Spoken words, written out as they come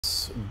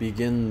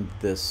begin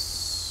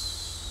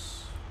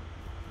this.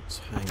 Let's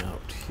hang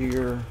out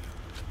here.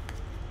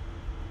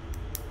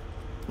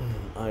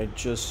 I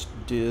just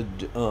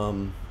did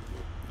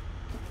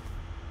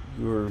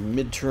your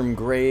midterm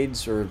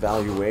grades or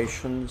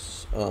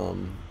evaluations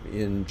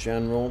in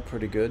general,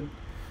 pretty good.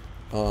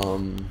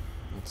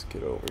 Let's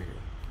get over here.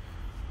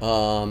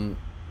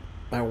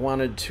 I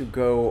wanted to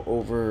go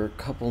over a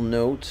couple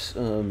notes.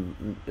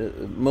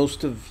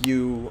 Most of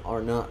you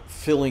are not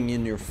filling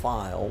in your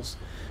files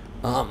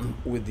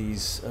with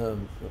these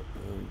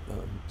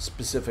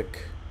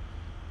specific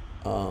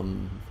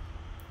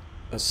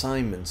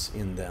assignments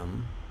in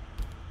them.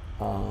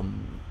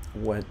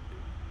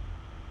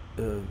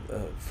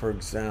 For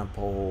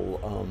example,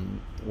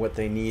 what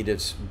they need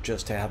is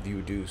just to have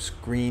you do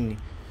screen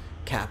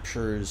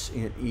captures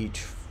in each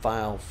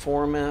file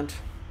format.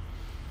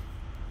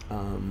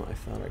 I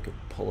thought I could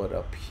pull it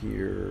up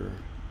here.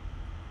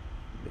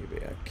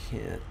 Maybe I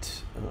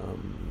can't.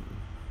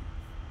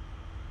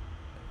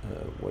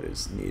 What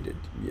is needed?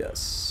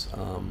 Yes.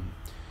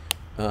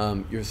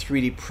 Your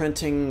 3D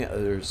printing,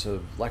 there's a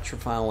lecture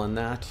file on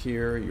that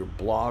here. Your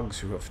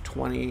blogs, you have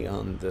 20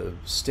 on the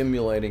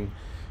stimulating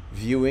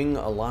viewing.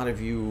 A lot of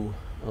you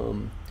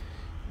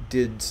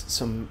did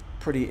some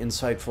pretty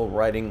insightful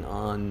writing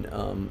on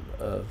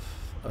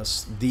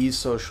the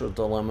social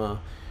dilemma,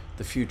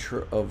 the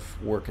future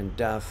of work and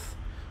death.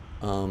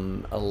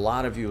 A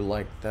lot of you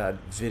like that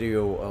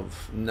video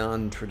of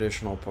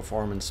non-traditional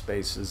performance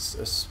spaces,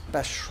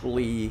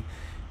 especially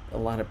a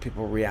lot of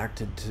people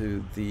reacted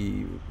to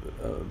the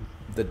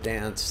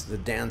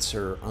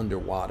dancer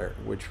underwater,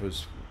 which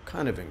was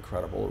kind of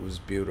incredible. It was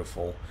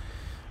beautiful,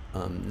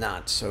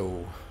 not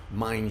so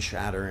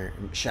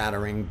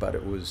mind-shattering, but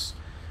it was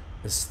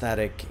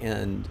aesthetic,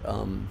 and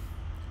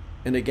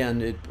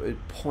again,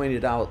 it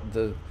pointed out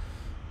the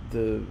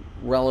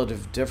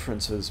relative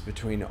differences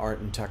between art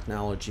and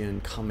technology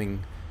and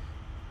coming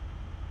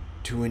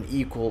to an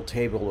equal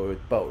table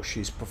with both.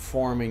 She's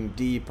performing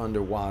deep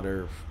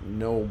underwater,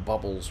 no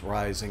bubbles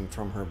rising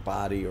from her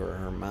body or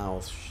her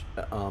mouth.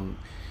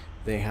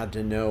 They had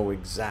to know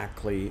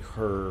exactly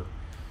her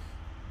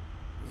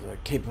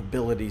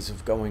capabilities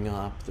of going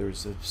up.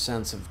 There's a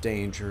sense of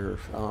danger,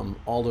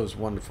 all those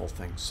wonderful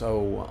things.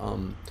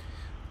 So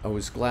I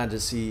was glad to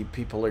see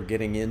people are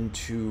getting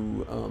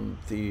into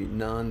the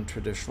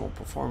non-traditional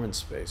performance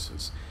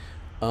spaces.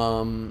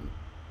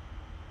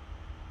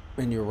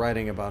 And you're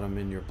writing about them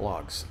in your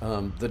blogs.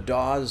 The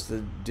DAWs,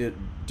 the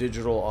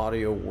digital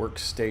audio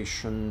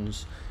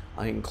workstations,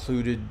 I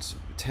included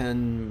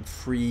 10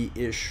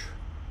 free-ish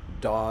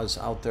DAWs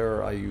out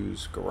there. I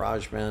use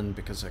GarageBand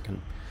because I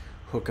can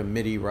hook a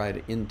MIDI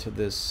right into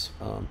this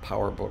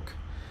PowerBook.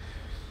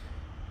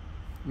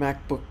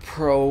 MacBook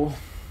Pro,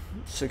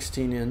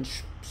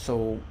 16-inch,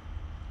 so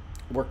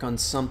work on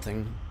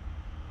something.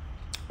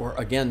 Or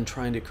again,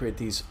 trying to create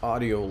these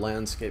audio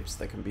landscapes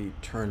that can be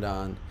turned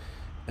on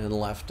and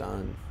left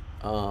on.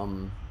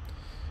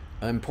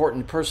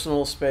 Important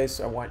personal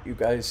space. I want you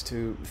guys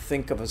to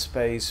think of a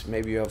space.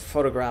 Maybe you have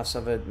photographs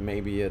of it.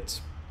 Maybe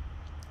it's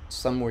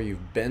somewhere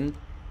you've been.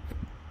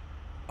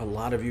 A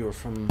lot of you are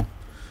from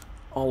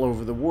all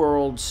over the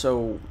world,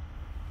 so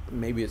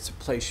maybe it's a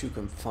place you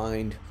can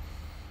find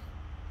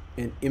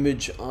an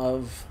image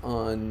of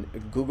on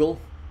Google.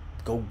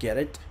 Go get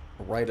it.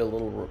 Write a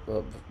little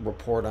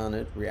report on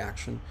it,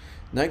 reaction.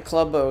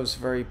 Nightclub, I was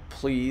very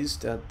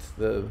pleased at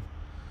the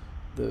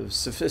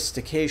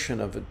sophistication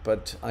of it,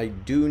 but I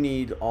do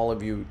need all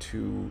of you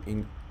to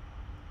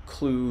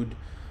include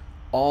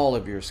all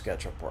of your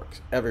SketchUp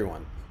works,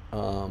 everyone,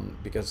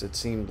 because it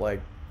seemed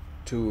like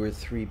 2 or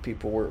 3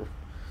 people were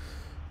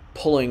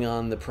pulling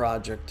on the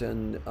project,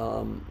 and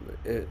I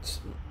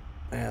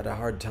had a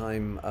hard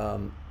time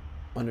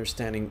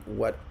understanding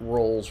what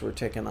roles were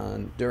taken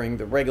on. During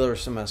the regular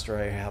semester,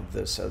 I have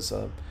this as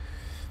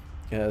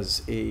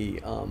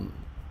a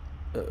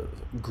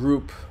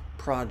group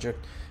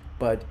project.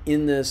 But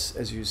in this,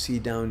 as you see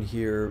down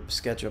here,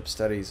 SketchUp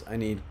studies, I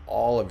need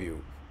all of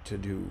you to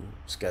do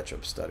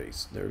SketchUp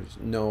studies. There's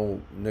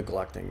no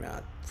neglecting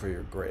that for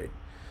your grade.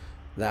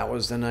 That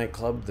was the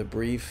nightclub, the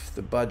brief,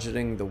 the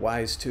budgeting, the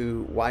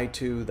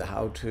why-to, the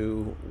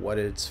how-to, what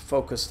it's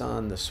focused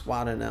on, the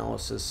SWOT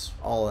analysis,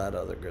 all that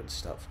other good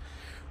stuff.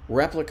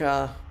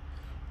 Replica,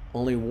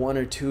 only 1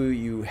 or 2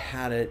 you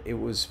had it. It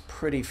was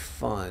pretty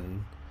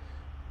fun.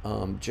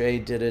 Jay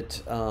did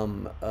it.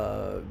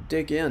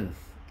 Dig in.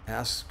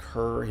 Ask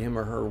him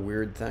or her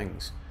weird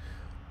things,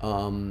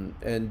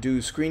 and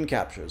do screen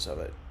captures of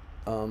it.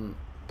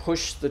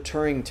 Push the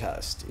Turing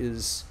test.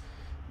 Is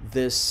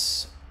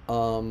this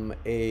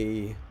could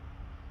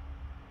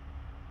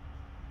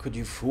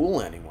you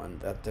fool anyone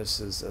that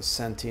this is a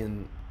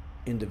sentient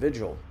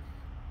individual?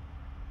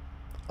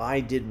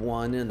 I did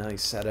one and I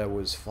said I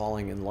was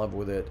falling in love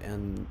with it,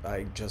 and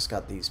I just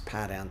got these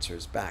pat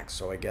answers back,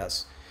 so I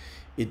guess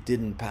it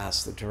didn't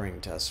pass the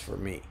Turing test for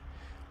me.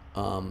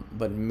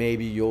 But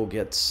maybe you'll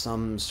get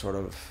some sort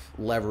of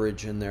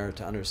leverage in there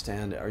to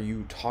understand, are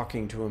you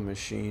talking to a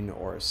machine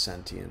or a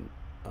sentient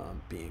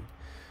being?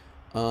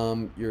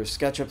 Your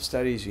SketchUp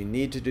studies, you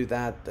need to do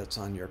that. That's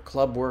on your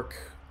club work,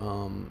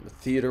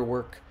 theater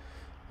work.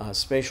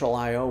 Spatial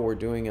I/O we're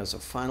doing as a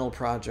final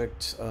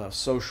project.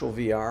 Social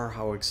VR,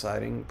 how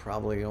exciting.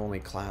 Probably the only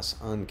class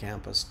on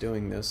campus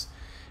doing this.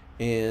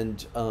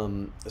 And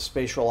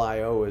Spatial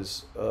I/O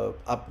has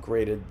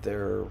upgraded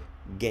their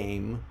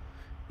game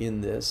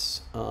in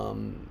this.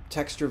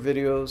 Texture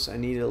videos, I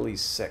need at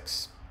least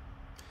 6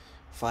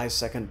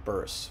 5-second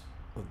bursts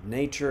of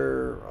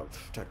nature,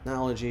 of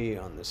technology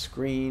on the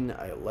screen.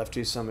 I left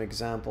you some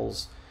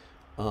examples.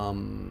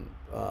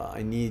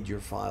 I need your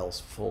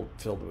files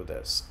filled with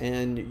this.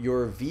 And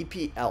your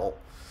VPL,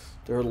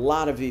 there are a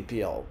lot of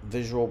VPL,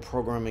 visual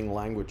programming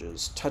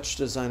languages. Touch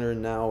Designer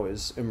now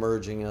is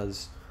emerging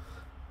as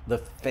the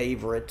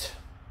favorite,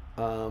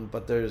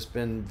 but there's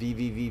been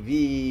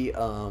VVVV,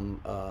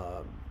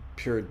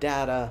 Pure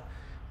Data,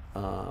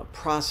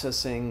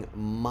 processing.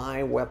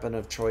 My weapon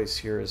of choice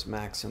here is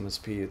Maximus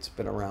P. It's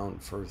been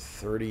around for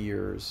 30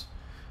 years.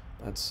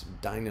 That's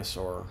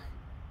dinosaur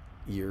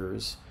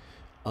years.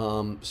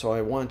 So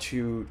I want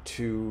you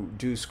to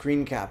do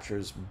screen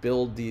captures,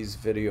 build these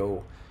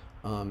video,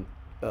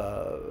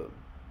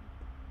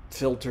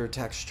 filter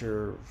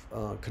texture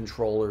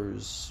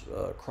controllers,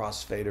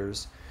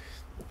 crossfaders.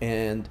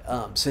 And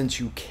since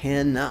you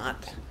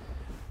cannot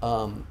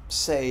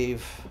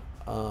save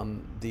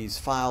these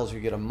files, you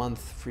get a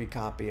month free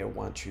copy. I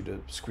want you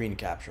to screen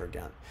capture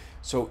again.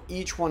 So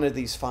each one of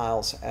these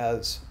files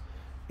has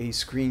a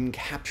screen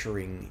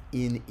capturing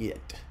in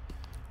it.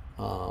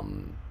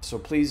 So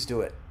please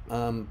do it.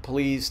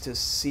 Pleased to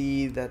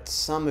see that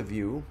some of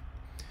you,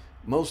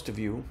 most of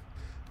you,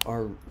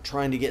 are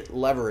trying to get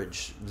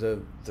leverage,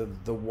 the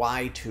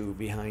why-to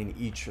behind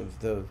each of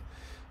the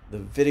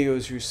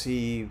videos you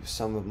see,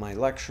 some of my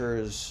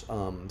lectures,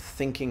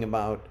 thinking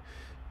about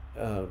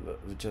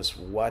just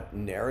what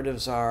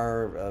narratives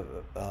are.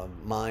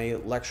 My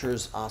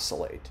lectures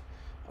oscillate.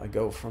 I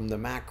go from the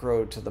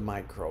macro to the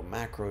micro,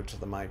 macro to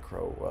the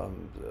micro,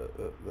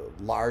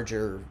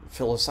 larger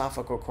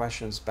philosophical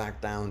questions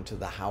back down to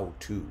the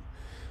how-to.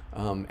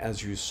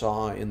 As you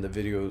saw in the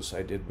videos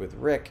I did with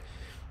Rick,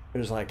 it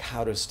was like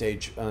how to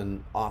stage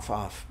an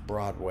off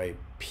Broadway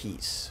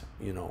piece,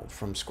 you know,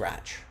 from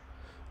scratch.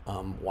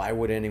 Why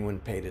would anyone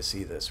pay to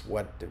see this?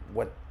 What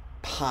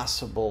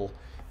possible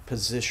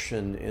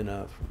position in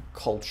a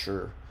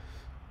culturated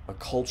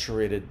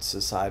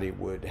society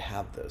would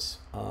have this?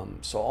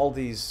 So all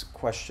these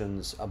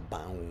questions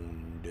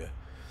abound.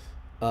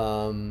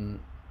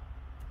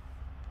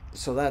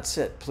 So that's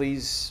it.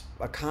 Please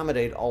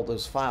accommodate all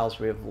those files.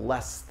 We have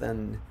less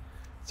than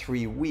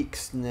 3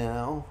 weeks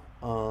now.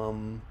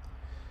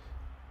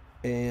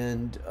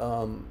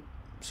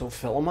 So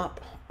fill them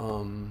up.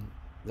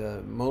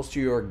 Most of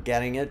you are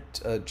getting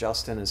it.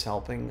 Justin is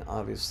helping,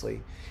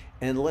 obviously.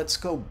 And let's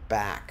go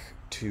back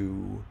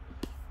to,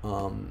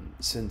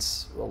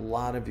 since a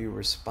lot of you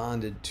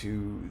responded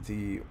to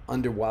the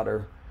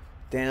underwater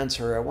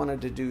dancer, I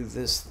wanted to do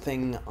this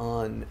thing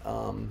on,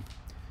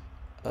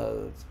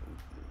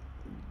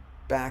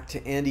 back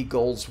to Andy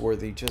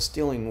Goldsworthy, just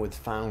dealing with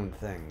found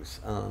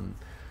things.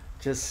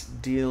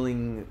 Just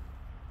dealing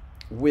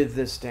with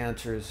this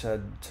dancer who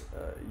said,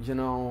 you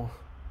know,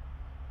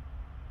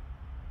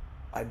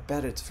 I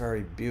bet it's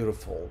very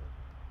beautiful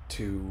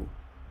to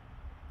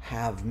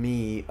have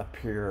me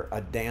appear, a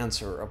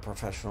dancer, a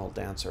professional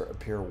dancer,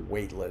 appear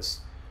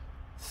weightless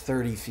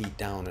 30 feet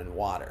down in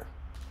water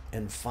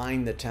and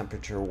find the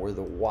temperature where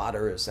the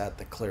water is at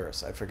the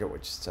clearest. I forget what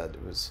you said.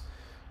 It was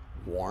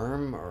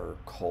warm or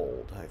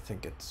cold. I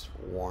think it's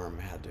warm,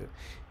 had to.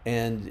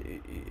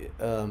 And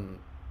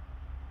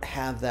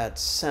have that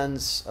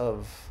sense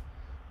of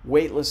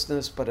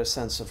weightlessness, but a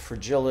sense of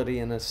fragility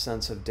and a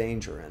sense of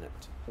danger in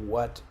it.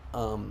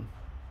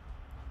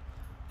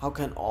 How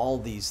can all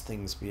these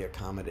things be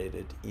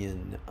accommodated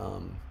in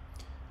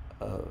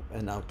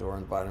an outdoor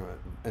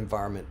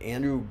environment?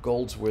 Andrew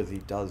Goldsworthy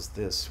does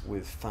this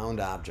with found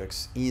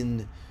objects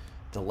in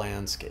the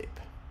landscape.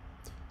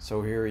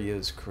 So here he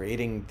is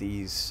creating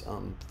these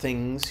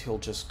things. He'll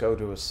just go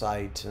to a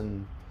site,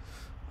 and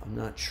I'm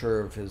not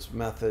sure of his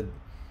method,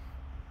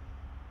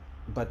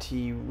 but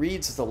he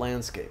reads the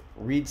landscape,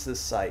 reads the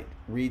site,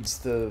 reads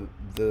the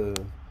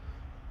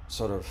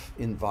sort of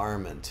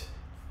environment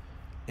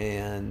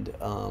and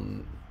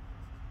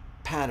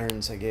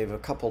patterns. I gave a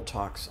couple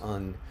talks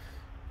on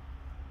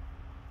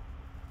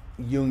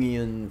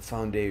Jungian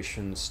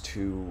foundations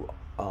to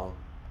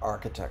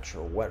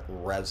architecture. What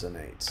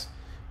resonates?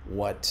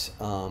 What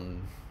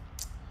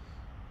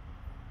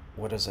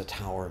does a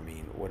tower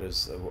mean? What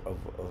does a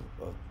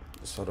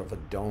sort of a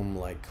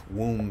dome-like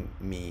womb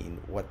mean?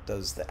 What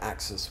does the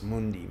axis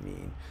mundi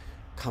mean?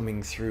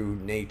 Coming through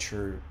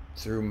nature,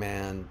 through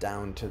man,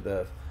 down to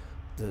the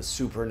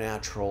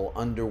supernatural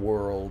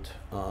underworld,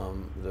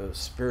 the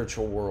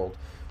spiritual world.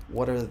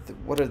 What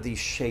are these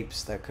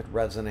shapes that could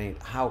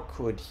resonate? How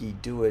could he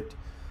do it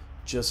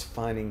just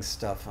finding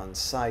stuff on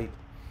site?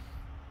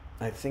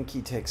 I think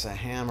he takes a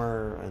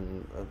hammer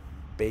and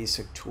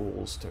basic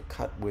tools to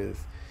cut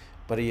with,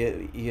 but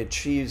he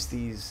achieves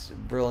these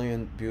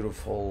brilliant,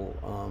 beautiful,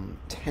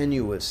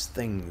 tenuous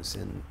things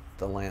in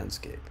the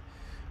landscape.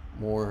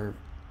 More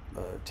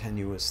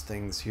tenuous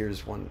things.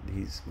 Here's one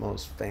he's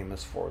most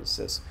famous for, is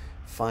this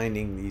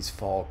finding these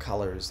fall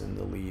colors in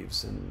the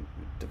leaves and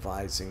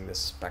devising this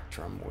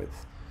spectrum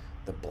with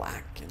the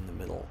black in the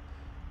middle.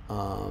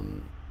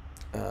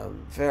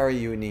 Very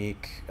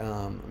unique.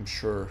 I'm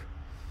sure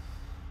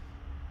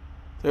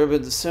there have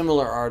been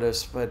similar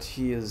artists, but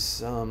he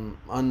is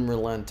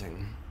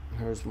unrelenting.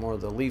 Here's more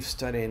of the leaf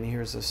study, and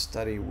here's a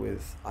study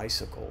with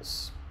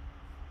icicles.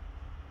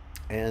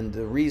 And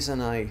the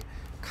reason I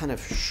kind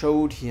of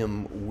showed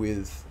him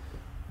with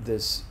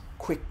this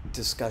quick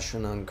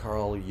discussion on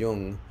Carl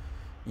Jung,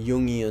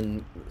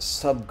 Jungian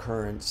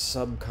subcurrent,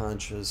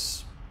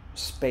 subconscious,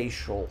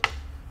 spatial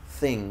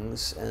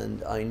things,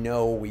 and I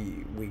know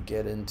we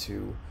get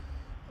into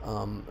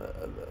kind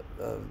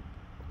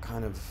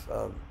of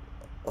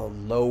a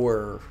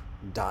lower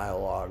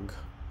dialogue,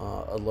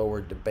 a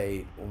lower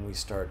debate when we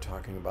start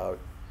talking about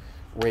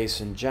race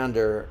and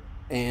gender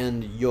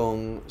and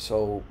Jung.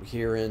 So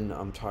herein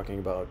I'm talking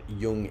about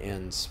Jung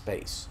and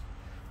space.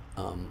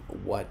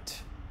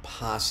 What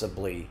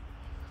possibly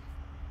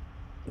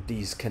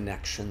these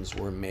connections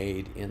were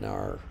made in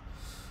our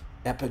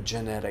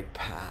epigenetic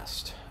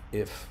past,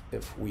 if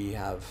we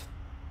have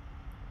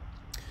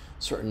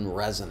certain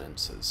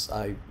resonances.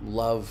 I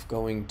love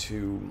going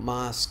to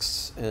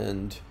mosques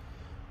and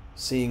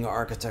seeing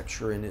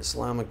architecture in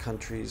Islamic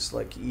countries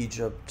like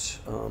Egypt,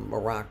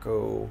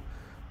 Morocco,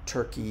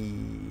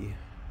 Turkey,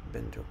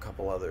 been to a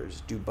couple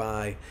others,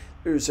 Dubai.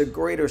 There's a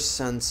greater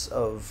sense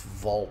of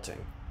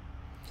vaulting.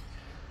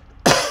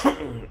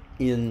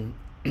 In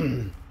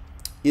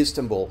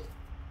Istanbul,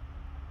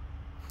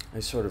 I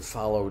sort of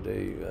followed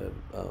a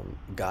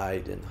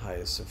guide in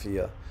Hagia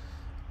Sophia,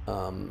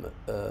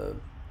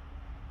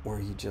 where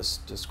he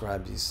just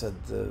described, he said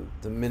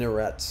the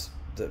minarets,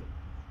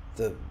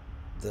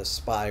 the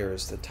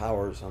spires, the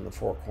towers on the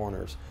four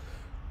corners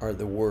are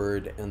the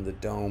word, and the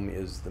dome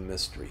is the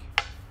mystery.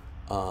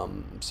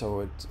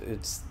 So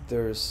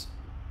there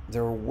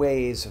are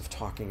ways of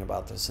talking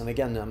about this. And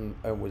again,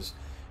 I was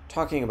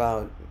talking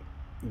about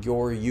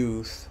your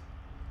youth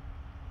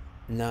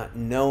not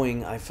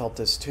knowing. I felt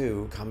this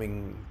too,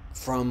 coming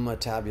from a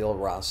tabula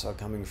rasa,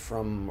 coming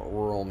from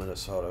rural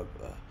Minnesota.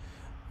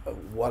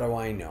 What do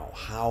I know?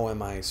 How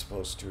am I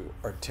supposed to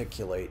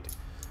articulate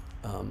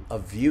a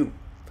view,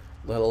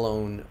 let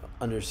alone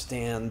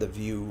understand the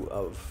view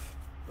of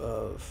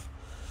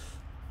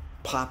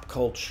pop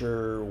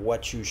culture,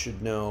 what you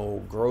should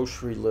know,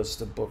 grocery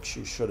list of books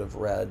you should have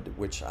read,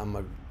 which I'm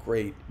a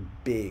great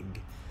big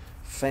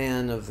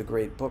fan of the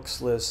great books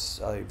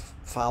lists. I've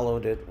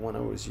followed it when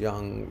I was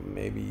young,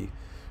 maybe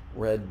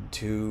read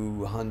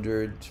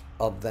 200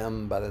 of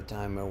them by the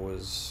time I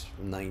was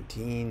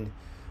 19.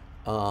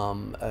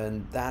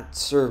 And that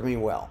served me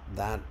well.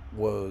 That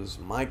was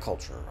my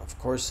culture. Of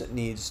course, it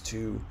needs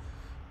to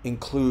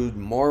include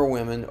more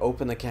women,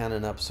 open the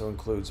canon up so it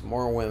includes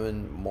more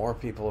women, more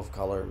people of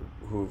color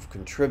who've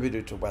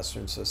contributed to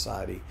Western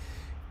society.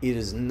 It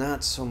is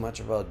not so much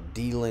about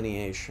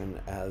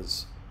delineation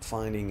as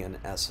finding an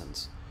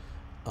essence,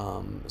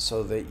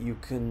 so that you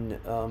can,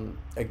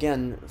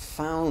 again,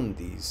 found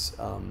these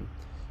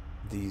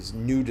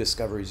new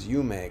discoveries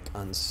you make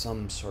on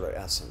some sort of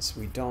essence.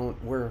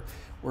 We're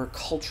a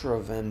culture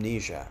of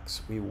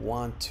amnesiacs. We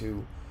want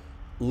to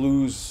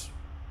lose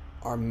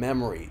our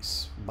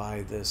memories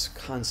by this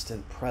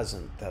constant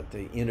present that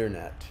the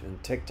internet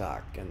and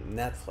TikTok and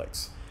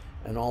Netflix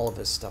and all of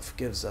this stuff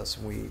gives us.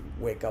 And we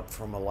wake up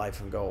from a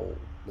life and go,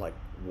 like,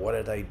 what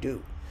did I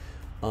do?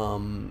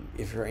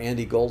 If you're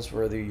Andy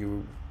Goldsworthy,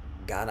 you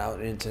got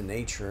out into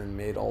nature and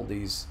made all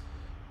these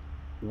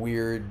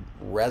weird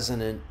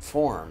resonant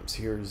forms.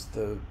 Here's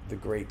the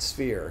great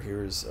sphere.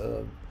 Here's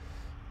a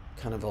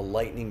kind of a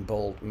lightning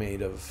bolt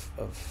made of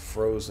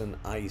frozen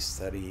ice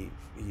that he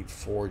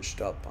forged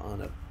up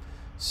on a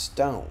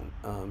stone.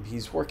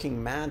 He's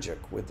working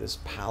magic with this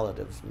palette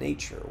of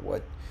nature.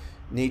 What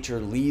nature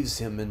leaves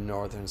him in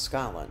northern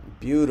Scotland.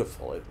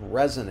 Beautiful. It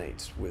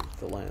resonates with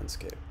the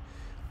landscape,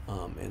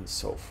 and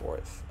so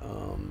forth.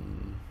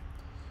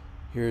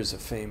 Here's a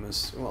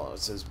famous, well,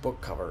 it's his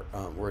book cover,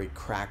 where he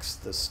cracks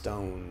the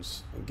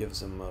stones and gives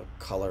them a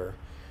color,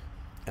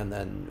 and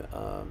then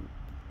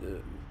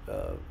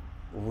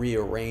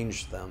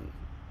rearrange them.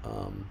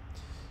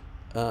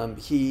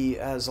 He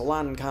has a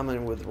lot in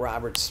common with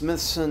Robert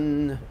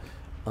Smithson,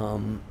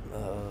 2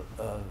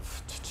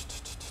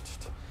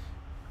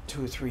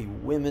 or 3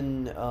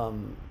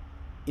 women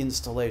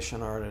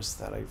installation artists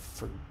that I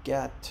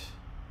forget.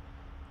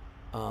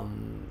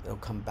 They'll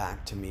come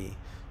back to me,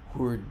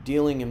 who are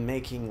dealing and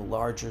making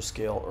larger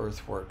scale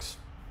earthworks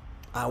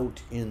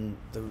out in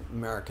the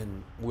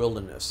American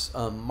wilderness.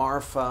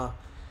 Marfa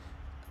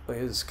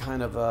is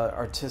kind of an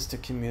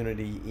artistic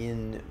community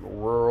in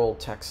rural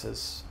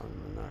Texas.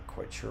 I'm not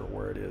quite sure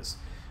where it is,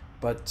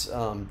 but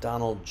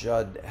Donald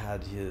Judd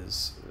had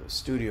his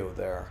studio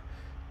there,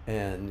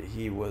 and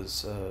he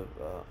was an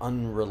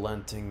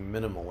unrelenting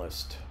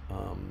minimalist.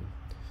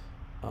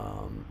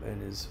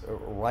 and his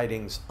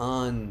writings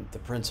on the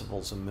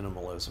principles of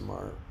minimalism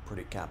are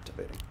pretty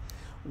captivating.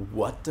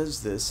 What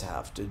does this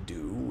have to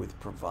do with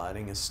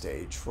providing a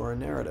stage for a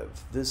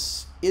narrative?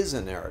 This is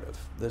a narrative.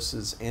 This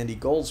is Andy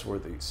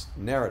Goldsworthy's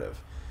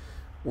narrative,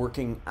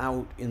 working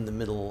out in the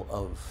middle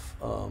of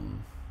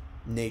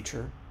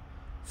nature,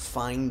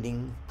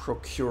 finding,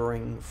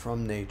 procuring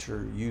from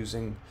nature,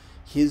 using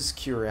his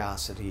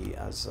curiosity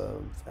as a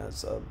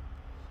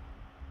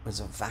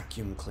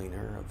vacuum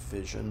cleaner of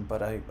vision.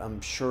 But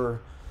I'm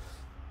sure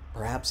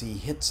perhaps he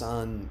hits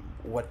on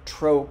what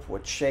trope,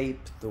 what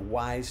shape, the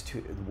why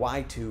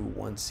to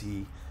once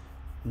he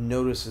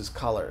notices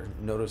color,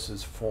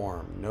 notices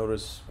form,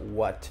 notice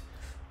what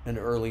an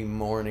early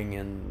morning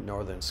in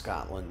northern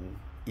Scotland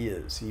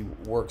is. He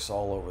works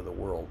all over the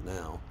world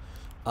now.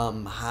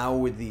 How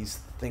would these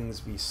things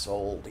be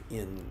sold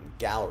in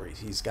galleries?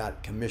 He's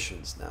got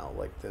commissions now,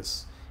 like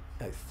this,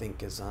 I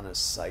think, is on a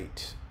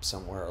site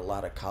somewhere. A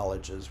lot of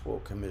colleges will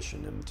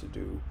commission him to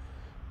do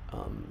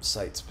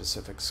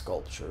site-specific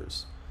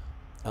sculptures.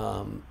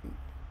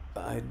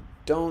 I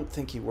don't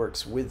think he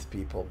works with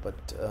people,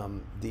 but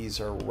these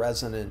are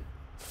resonant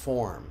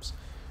forms,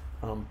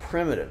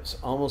 primitives,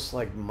 almost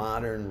like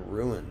modern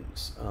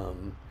ruins.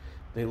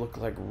 They look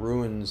like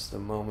ruins the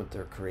moment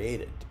they're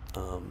created.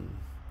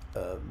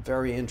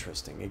 Very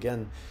interesting.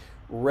 Again,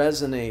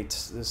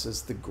 resonates. This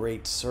is the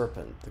great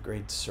serpent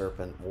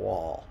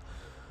wall,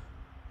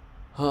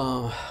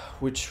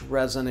 which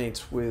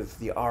resonates with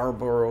the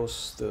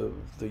Ouroboros, the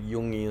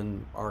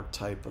Jungian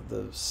archetype of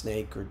the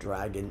snake or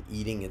dragon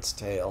eating its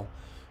tail,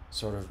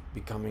 sort of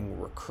becoming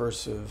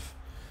recursive.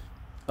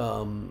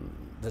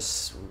 The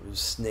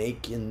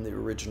snake in the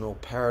original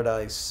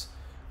paradise,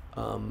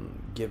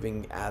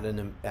 giving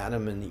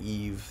Adam and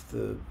Eve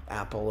the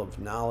apple of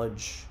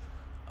knowledge.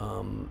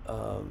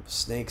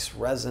 Snakes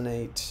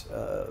resonate.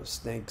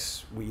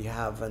 Snakes, we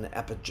have an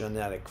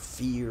epigenetic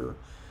fear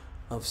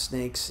of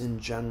snakes in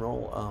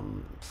general,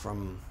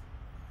 from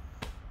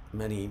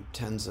many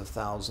tens of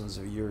thousands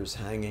of years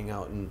hanging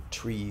out in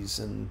trees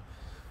and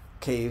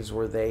caves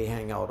where they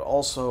hang out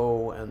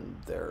also,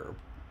 and they're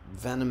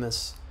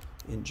venomous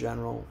in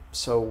general.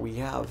 So we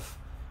have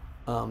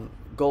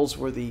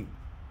Goldsworthy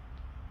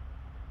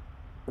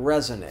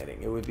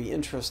resonating. It would be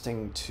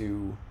interesting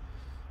to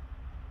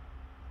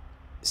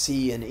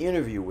see an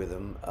interview with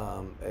him,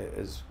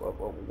 as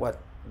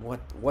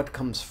what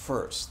comes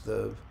first,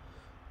 the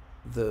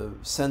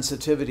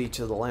sensitivity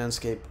to the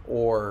landscape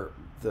or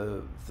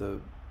the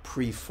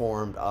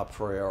preformed a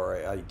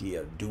priori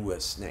idea. Do a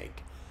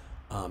snake,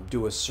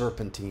 do a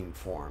serpentine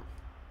form.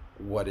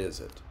 What is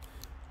it?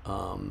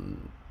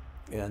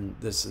 And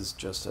this is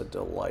just a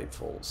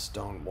delightful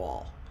stone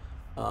wall.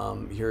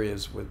 Here he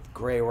is with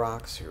gray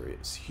rocks. Here he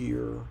is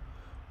here.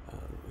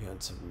 We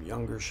had some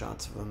younger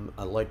shots of him.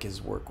 I like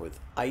his work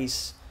with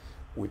ice,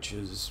 which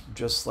is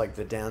just like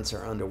the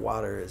dancer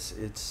underwater.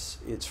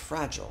 It's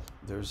fragile.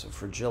 There's a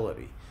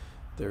fragility.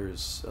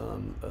 There's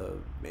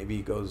maybe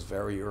he goes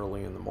very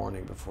early in the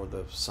morning before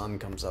the sun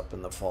comes up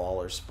in the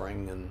fall or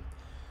spring and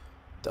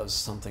does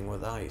something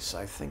with ice.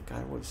 I think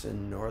I was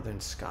in northern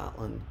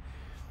Scotland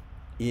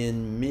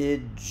in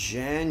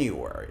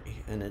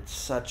mid-January, and it's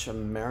such a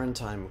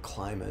maritime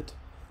climate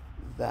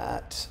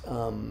that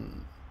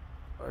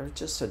or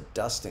just a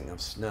dusting of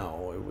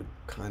snow. It would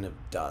kind of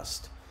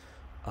dust.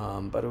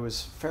 But it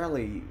was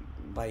fairly,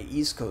 by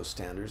East Coast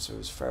standards, it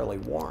was fairly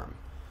warm,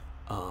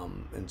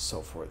 and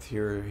so forth.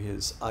 Here,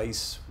 his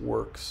ice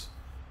works.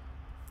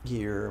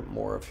 Here,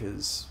 more of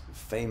his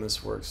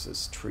famous works.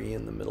 This tree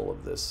in the middle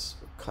of this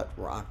cut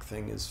rock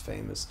thing is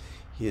famous.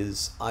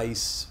 His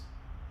ice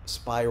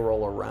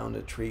spiral around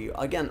a tree.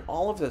 Again,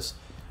 all of this.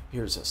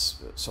 Here's a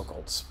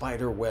so-called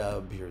spider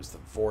web. Here's the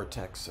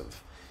vortex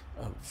of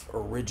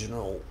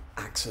original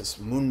axis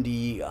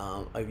mundi.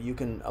 You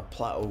can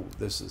apply. Oh,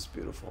 this is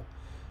beautiful.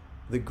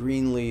 The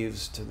green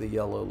leaves to the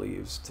yellow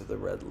leaves to the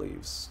red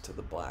leaves to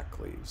the black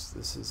leaves.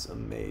 This is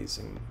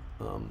amazing.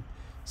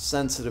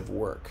 Sensitive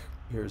work.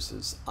 Here's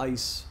his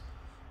ice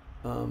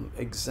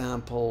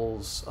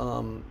examples.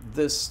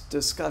 This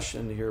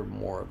discussion here,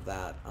 more of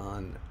that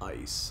on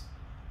ice.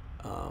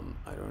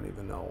 I don't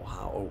even know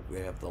how. Oh, we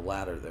have the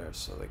ladder there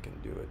so they can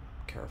do it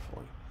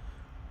carefully.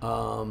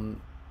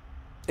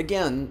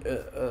 Again,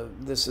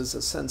 this is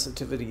a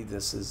sensitivity.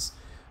 This is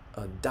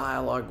a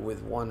dialogue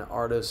with one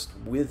artist,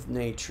 with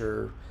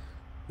nature,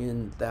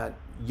 in that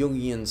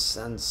Jungian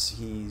sense.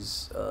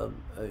 He's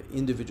an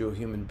individual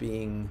human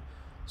being,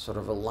 sort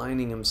of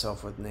aligning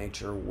himself with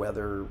nature,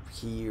 whether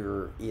he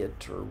or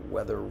it, or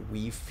whether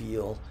we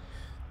feel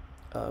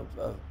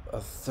a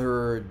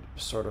third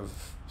sort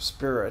of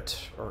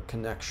spirit or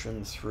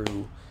connection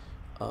through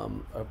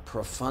a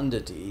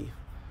profundity,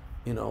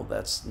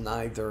 that's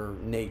neither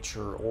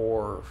nature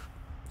or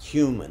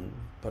human,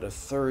 but a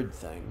third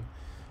thing.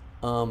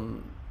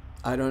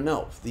 I don't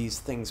know. These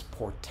things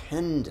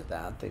portend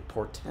that. They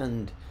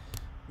portend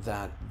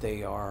that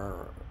they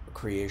are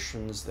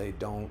creations. They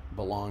don't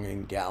belong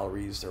in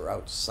galleries. They're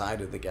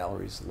outside of the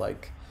galleries,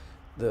 like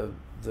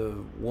the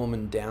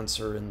woman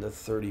dancer in the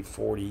 30,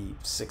 40,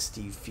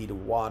 60 feet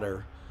of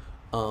water.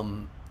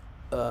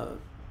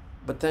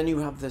 But then you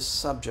have this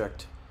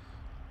subject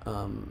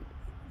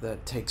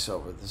that takes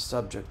over, the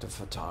subject of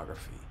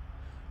photography,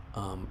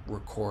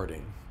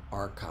 recording,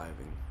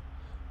 archiving.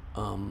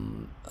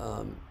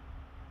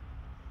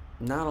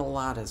 Not a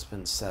lot has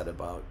been said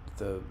about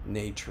the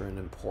nature and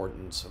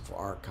importance of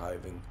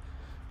archiving,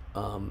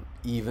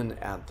 even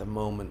at the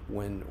moment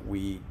when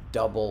we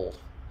double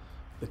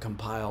the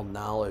compiled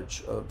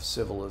knowledge of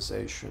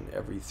civilization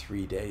every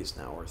 3 days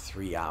now, or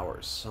 3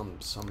 hours, some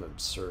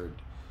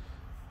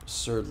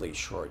absurdly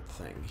short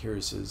thing.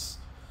 Here's his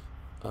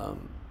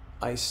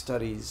ice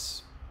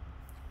studies,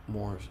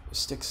 more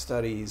stick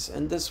studies,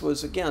 and this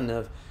was again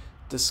a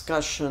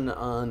discussion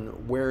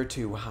on where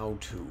to, how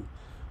to.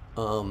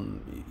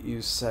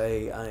 You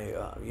say,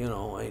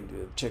 I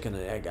chicken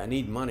and egg. I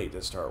need money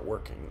to start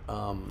working.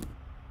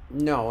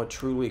 No, a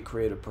truly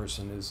creative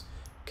person is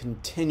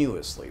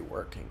continuously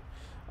working.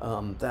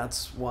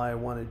 That's why I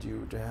wanted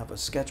you to have a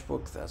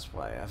sketchbook. That's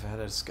why I've had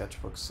a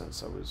sketchbook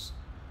since I was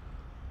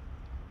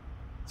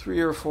 3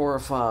 or 4 or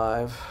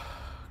 5.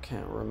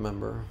 Can't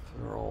remember.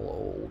 They're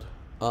all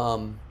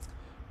old.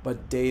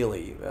 But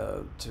daily,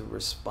 to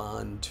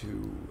respond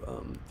to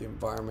the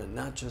environment,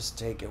 not just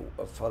take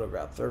a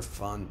photograph. They're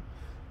fun.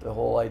 The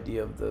whole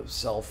idea of the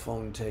cell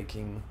phone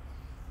taking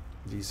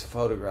these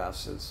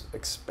photographs has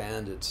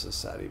expanded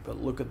society.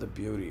 But look at the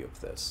beauty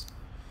of this,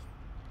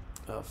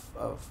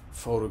 of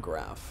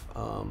photograph.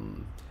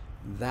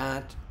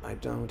 That, I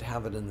don't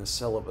have it in the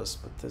syllabus,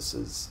 but this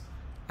is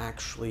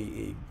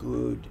actually a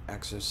good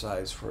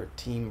exercise for a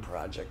team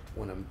project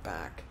when I'm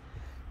back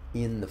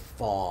in the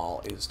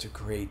fall, is to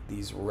create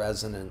these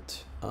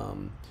resonant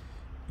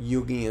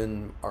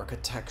Jungian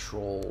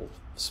architectural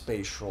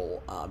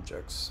spatial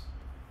objects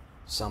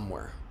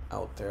somewhere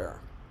out there.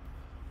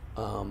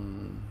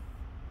 And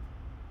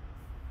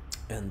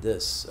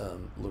this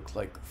looked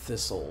like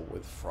thistle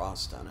with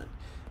frost on it.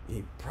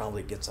 He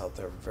probably gets out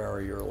there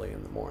very early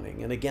in the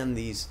morning. And again,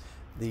 the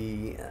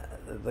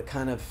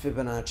kind of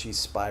Fibonacci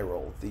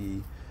spiral,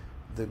 the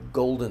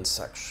golden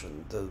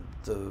section,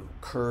 the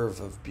curve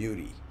of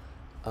beauty.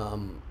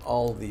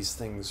 All these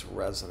things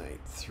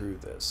resonate through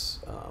this.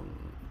 I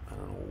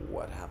don't know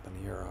what happened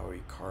here, how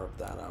he carved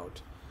that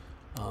out.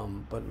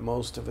 But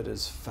most of it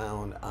is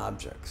found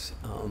objects.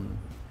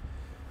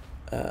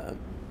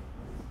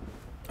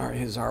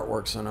 His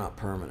artworks are not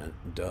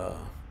permanent. Duh.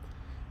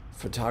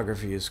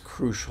 Photography is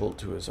crucial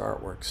to his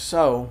artwork.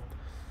 So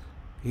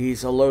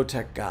he's a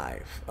low-tech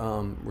guy,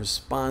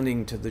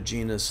 responding to the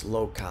genus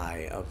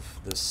loci of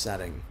the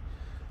setting.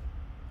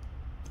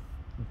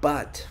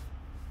 But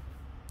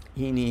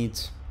he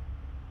needs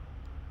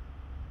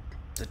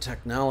the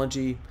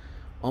technology,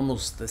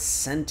 almost the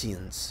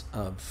sentience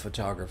of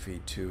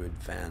photography to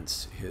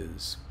advance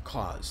his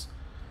cause.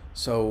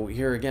 So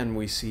here again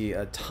we see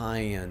a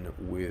tie-in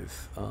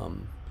with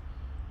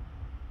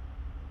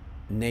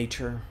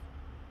nature,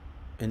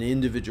 an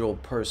individual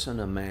person,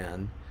 a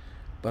man,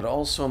 but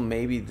also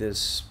maybe this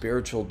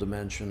spiritual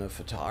dimension of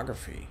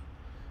photography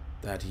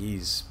that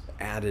he's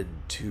added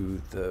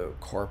to the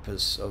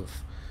corpus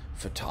of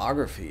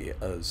photography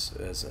as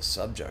a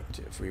subject,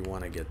 if we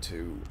want to get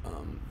to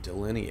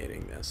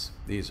delineating this.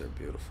 These are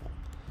beautiful.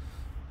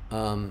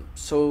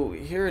 So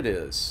here it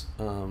is,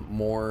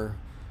 more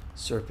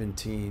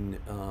serpentine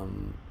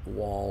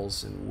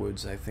walls and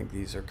woods. I think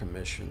these are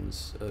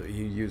commissions.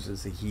 He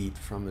uses the heat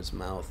from his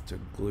mouth to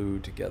glue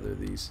together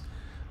these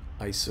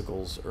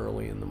icicles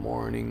early in the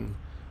morning.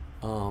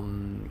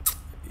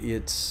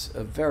 It's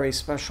a very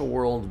special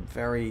world,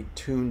 very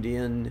tuned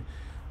in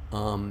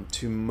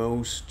to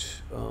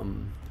most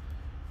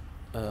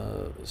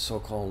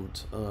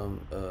so-called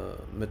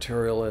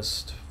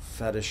materialist,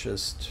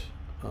 fetishist,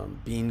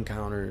 bean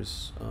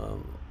counters,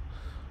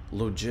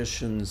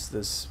 logicians.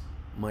 This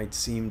might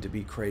seem to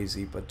be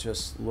crazy, but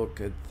just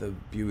look at the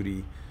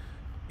beauty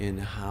in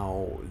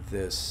how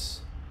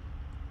this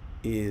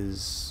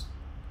is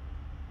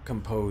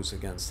composed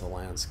against the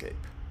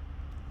landscape.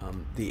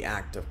 The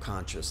act of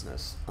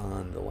consciousness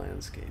on the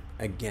landscape.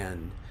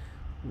 Again,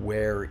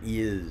 where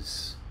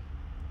is,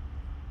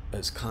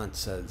 as Kant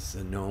says,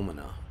 the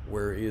noumena?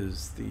 Where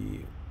is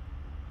the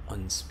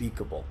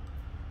unspeakable?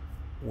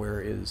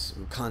 Where is,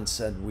 Kant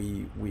said,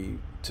 we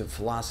to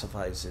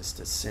philosophize is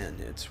to sin.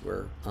 It's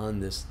we're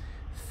on this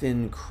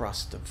thin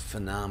crust of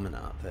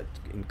phenomena that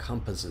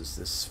encompasses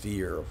this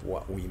sphere of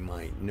what we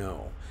might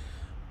know.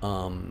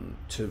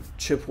 To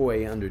chip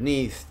away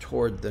underneath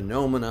toward the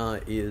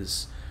noumena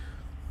is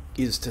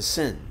to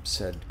sin,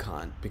 said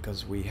Kant,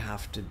 because we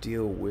have to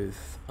deal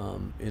with,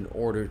 in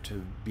order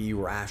to be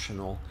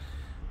rational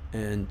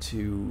and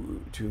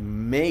to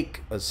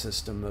make a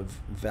system of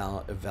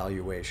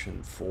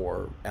evaluation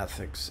for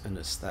ethics and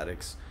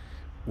aesthetics,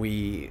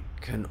 we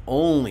can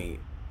only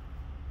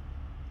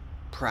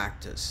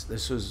practice.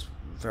 This was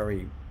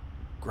very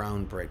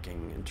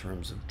groundbreaking in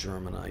terms of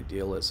German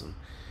idealism.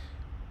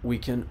 We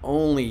can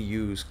only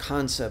use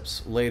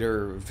concepts.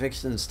 Later,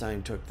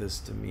 Wittgenstein took this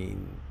to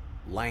mean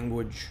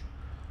language,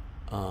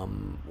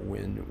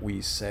 When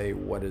we say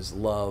what is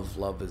love,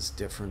 love is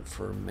different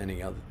for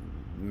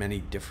many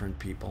different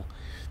people.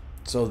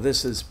 So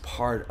this is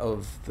part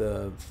of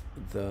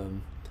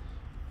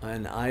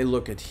and I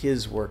look at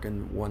his work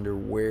and wonder,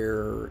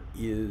 where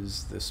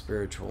is the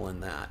spiritual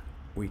in that?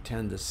 We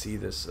tend to see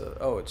this,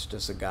 oh, it's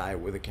just a guy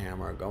with a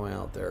camera going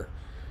out there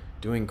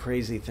doing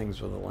crazy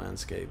things with a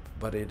landscape.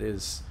 But it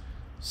is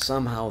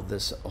somehow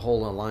this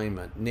whole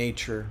alignment,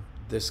 nature,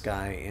 this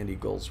guy, Andy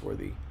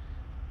Goldsworthy,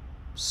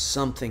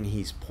 something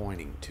he's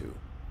pointing to.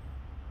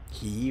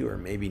 He, or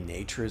maybe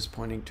nature is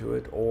pointing to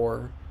it,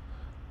 or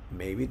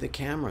maybe the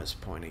camera is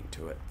pointing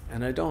to it.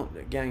 And I don't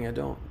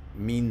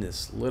mean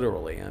this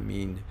literally. I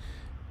mean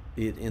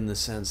it in the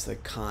sense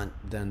that Kant,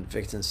 then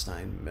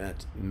Wittgenstein,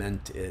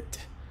 meant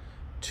it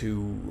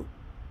to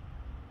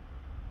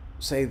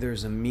say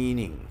there's a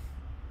meaning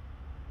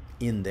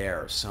in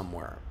there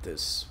somewhere,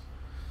 this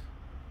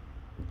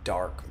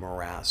dark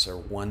morass, or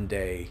one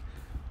day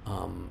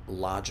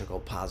logical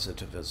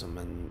positivism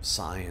and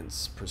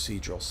science,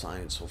 procedural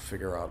science, will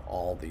figure out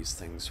all these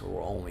things, or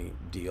will only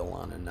deal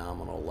on a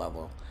nominal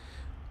level.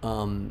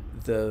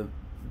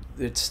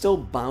 It's still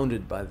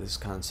bounded by this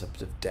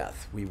concept of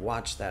death. We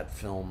watched that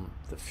film,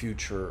 The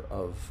Future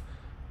of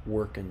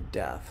Work and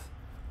Death.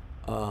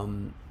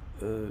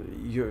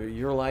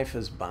 Your life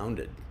is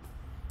bounded.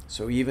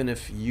 So even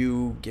if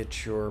you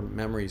get your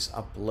memories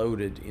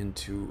uploaded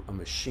into a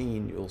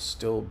machine, you'll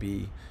still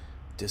be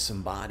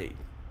disembodied.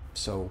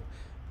 So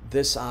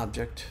this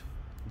object,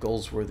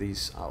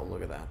 Goldsworthy's, oh,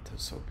 look at that,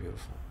 that's so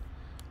beautiful.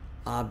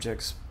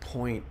 Objects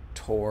point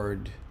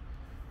toward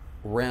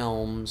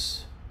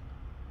realms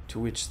to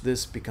which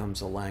this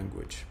becomes a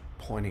language,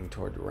 pointing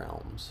toward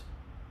realms,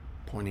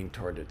 pointing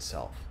toward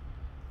itself,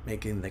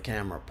 making the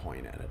camera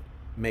point at it,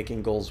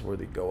 making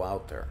Goldsworthy go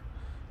out there,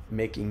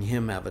 making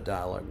him have a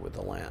dialogue with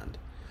the land.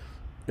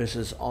 This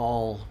is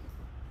all,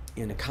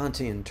 in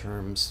Kantian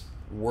terms,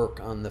 work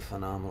on the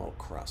phenomenal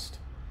crust.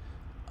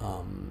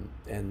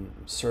 And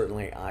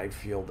certainly I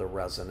feel the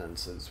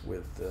resonances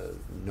with the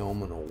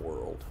nominal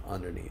world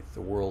underneath,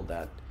 the world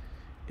that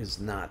is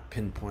not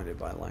pinpointed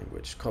by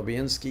language.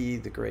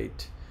 Kobienski, the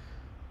great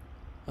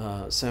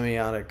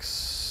semiotic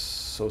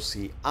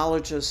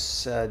sociologist,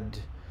 said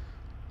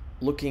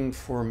looking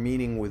for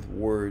meaning with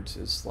words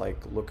is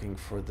like looking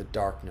for the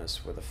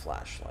darkness with a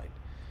flashlight.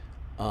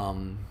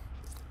 And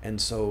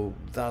so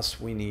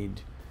thus we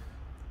need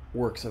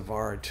works of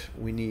art,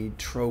 we need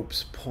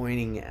tropes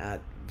pointing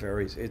at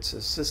it's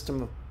a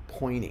system of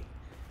pointing,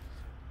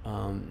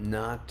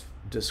 not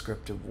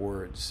descriptive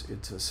words.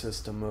 It's a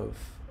system of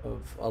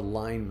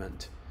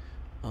alignment.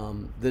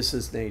 This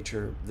is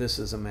nature, this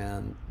is a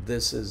man,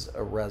 this is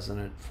a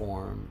resonant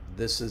form,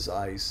 this is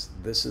ice,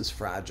 this is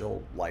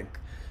fragile, like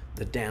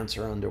the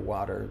dancer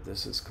underwater,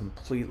 this is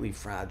completely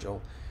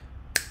fragile.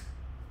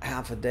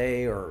 Half a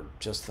day or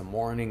just the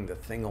morning, the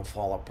thing will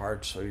fall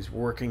apart. So he's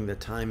working the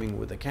timing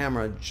with the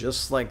camera,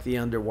 just like the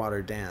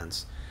underwater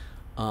dance.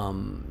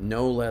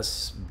 No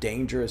less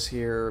dangerous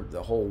here.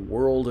 The whole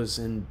world is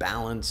in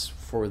balance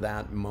for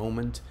that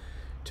moment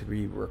to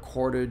be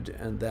recorded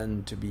and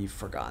then to be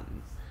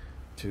forgotten,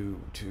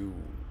 to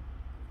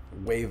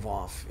wave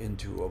off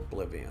into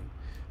oblivion.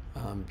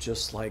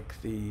 Just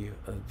like the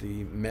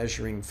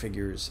measuring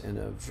figures in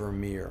a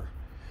Vermeer.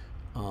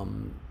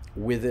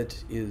 With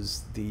it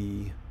is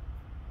the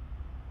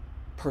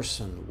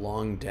person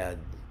long dead,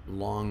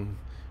 long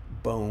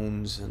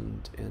bones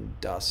and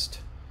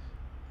dust.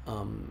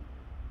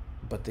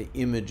 But the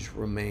image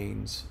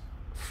remains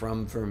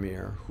from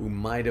Vermeer, who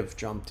might have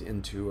jumped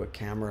into a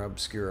camera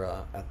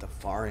obscura at the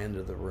far end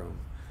of the room,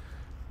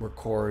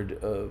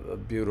 record a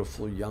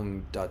beautiful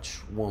young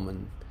Dutch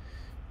woman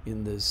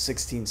in the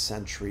 16th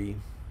century,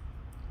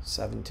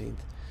 17th,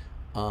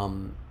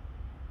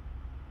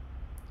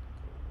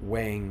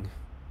 weighing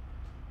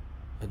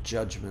a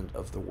judgment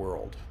of the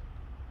world.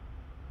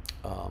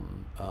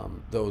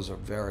 Those are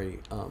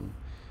very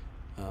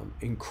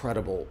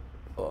incredible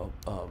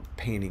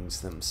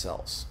paintings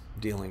themselves,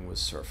 dealing with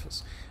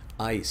surface.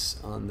 Ice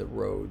on the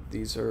road,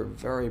 these are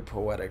very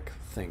poetic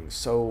things.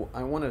 So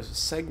I want to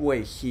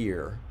segue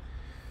here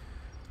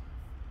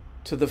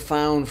to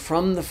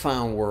from the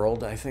found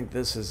world. I think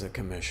this is a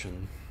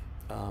commission.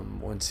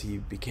 Once he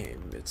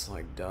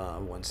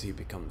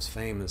becomes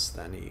famous,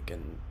 then he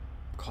can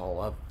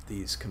call up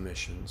these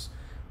commissions.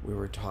 We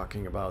were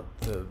talking about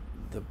the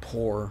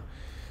poor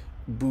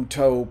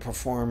Butoh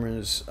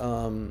performers,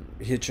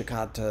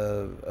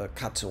 Hichikata,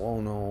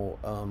 Katsuono,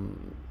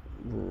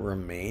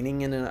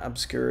 remaining in an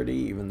obscurity,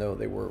 even though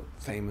they were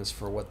famous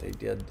for what they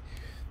did.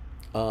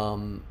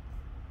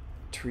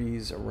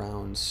 Trees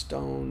around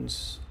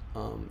stones,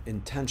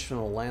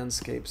 intentional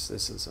landscapes.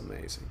 This is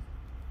amazing.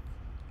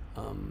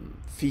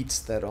 Feats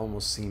that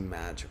almost seem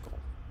magical,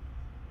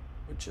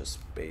 with just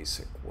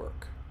basic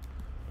work.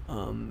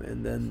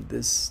 And then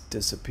this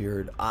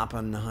disappeared.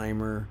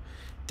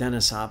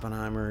 Dennis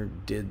Oppenheimer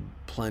did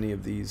plenty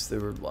of these.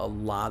 There were a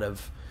lot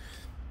of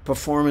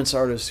performance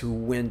artists who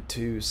went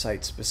to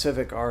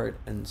site-specific art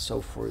and so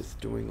forth,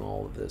 doing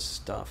all of this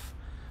stuff.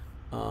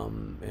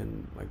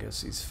 And I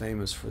guess he's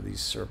famous for these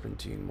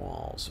serpentine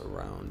walls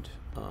around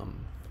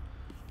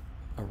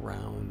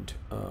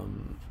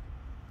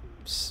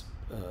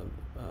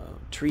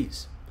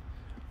trees.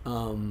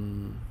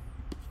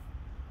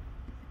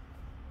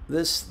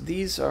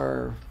 These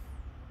are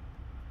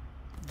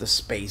the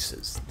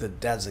spaces, the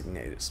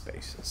designated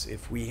spaces.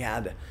 If we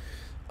had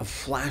a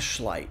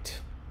flashlight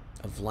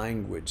of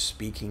language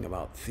speaking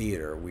about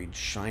theater, we'd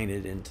shine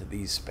it into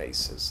these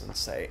spaces and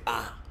say,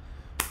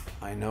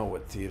 I know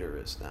what theater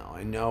is now.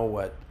 I know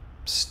what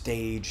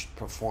staged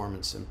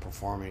performance and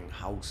performing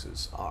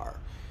houses are.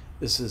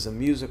 This is a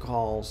music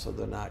hall, so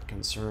they're not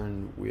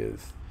concerned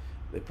with,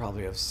 they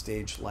probably have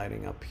stage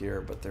lighting up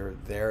here, but they're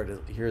there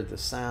to hear the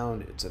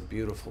sound. It's a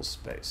beautiful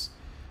space.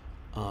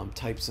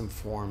 Types and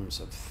forms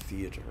of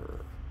theater.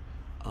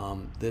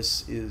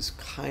 This is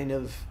kind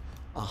of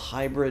a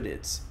hybrid.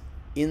 It's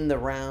in the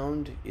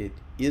round, it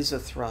is a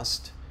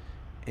thrust,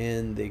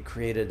 and they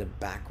created a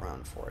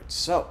background for it.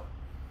 So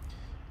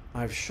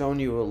I've shown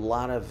you a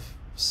lot of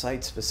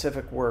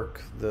site-specific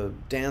work, the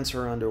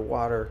dancer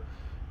underwater,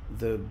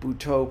 the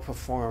Buteau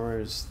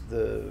performers,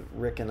 the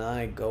Rick and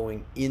I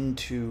going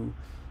into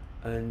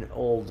an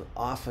old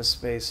office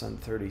space on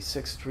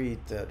 36th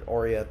Street that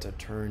Orietta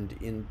turned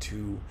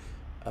into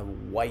a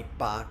white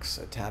box,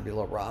 a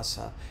tabula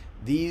rasa.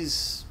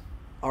 These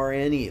are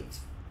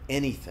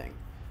anything.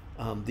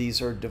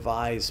 These are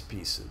devised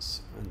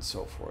pieces and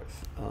so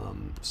forth.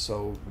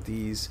 So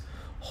these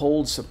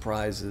hold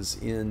surprises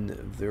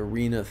in the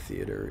Arena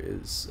Theater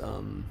is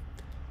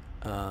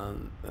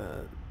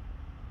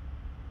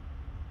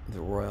the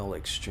Royal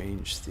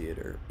Exchange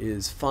Theater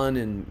is fun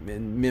and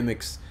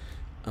mimics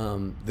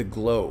the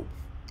Globe,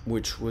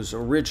 which was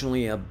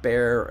originally a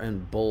bear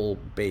and bull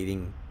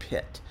baiting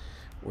pit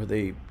where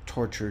they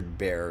tortured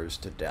bears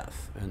to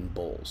death and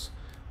bulls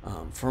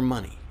for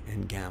money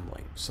and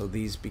gambling. So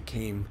these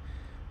became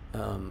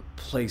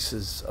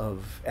places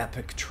of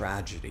epic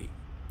tragedy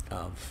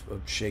of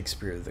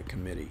Shakespeare, the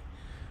Committee.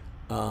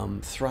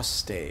 Thrust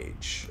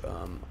stage.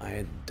 I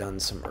had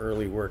done some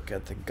early work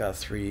at the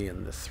Guthrie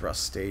and the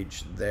thrust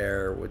stage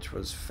there, which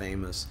was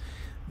famous.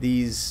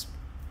 These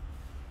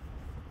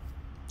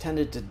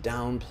tended to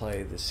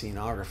downplay the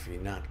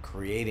scenography, not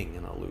creating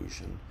an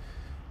illusion,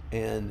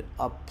 and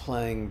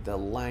upplaying the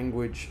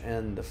language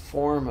and the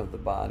form of the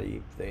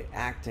body, the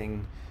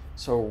acting.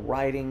 So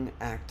writing,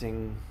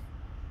 acting,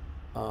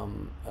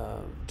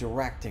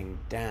 directing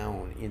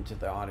down into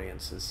the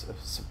audience is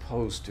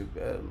supposed to,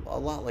 a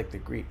lot like the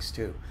Greeks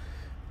too,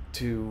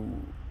 to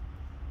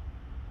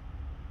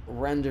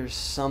render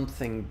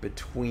something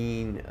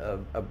between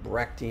a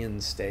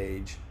Brechtian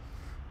stage,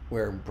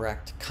 where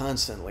Brecht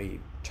constantly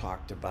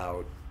talked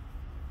about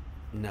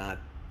not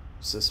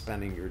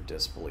suspending your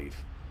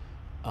disbelief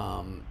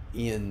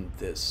in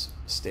this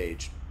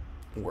stage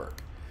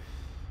work.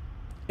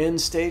 In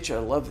stage, I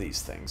love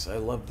these things. I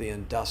love the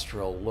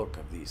industrial look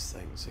of these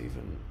things. I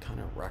even kind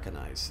of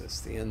recognize this.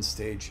 The end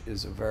stage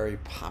is a very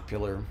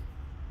popular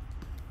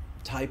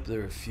type.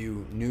 There are a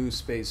few new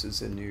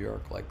spaces in New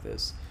York like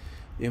this.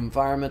 The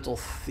environmental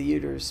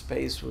theater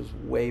space was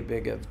way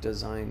big. I've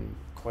designed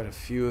quite a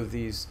few of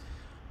these.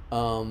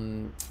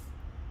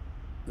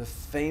 The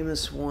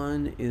famous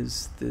one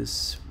is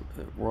this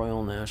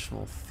Royal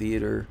National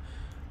Theater,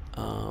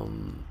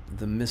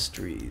 The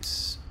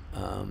Mysteries.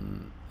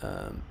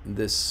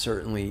 This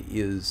certainly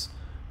is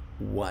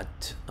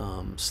what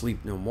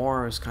Sleep No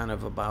More is kind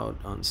of about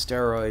on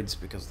steroids,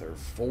 because there are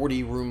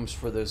 40 rooms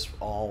for this,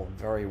 all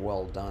very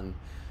well done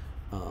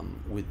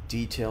with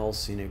detail,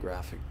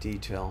 scenographic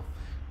detail.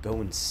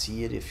 Go and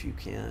see it if you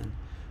can.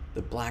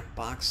 The Black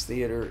Box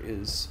Theater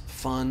is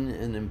fun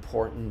and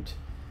important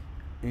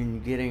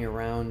in getting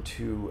around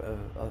to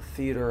a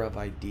theater of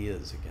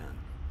ideas again.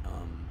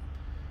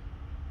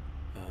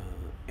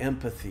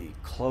 Empathy,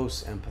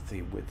 close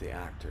empathy with the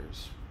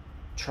actors,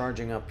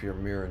 charging up your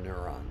mirror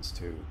neurons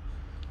to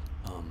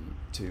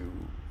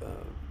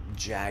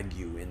jag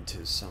you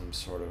into some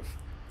sort of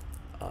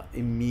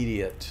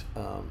immediate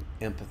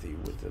empathy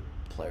with the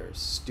players.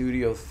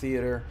 Studio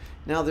theater,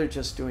 now they're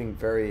just doing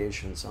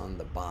variations on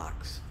the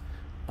box.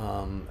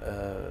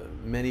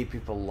 Many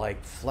people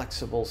like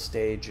flexible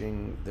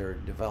staging. They're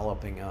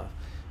developing a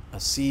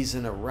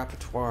season, a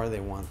repertoire. They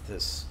want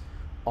this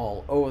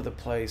all over the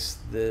place.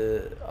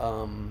 The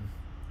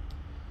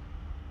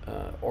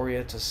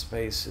Orietta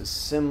space is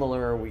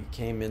similar. We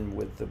came in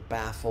with the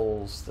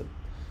baffles, the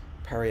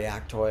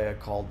periactoi, I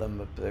called them,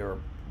 but they were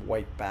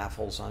white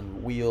baffles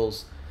on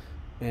wheels,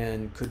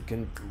 and could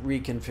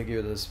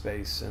reconfigure the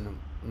space in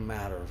a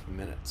matter of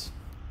minutes.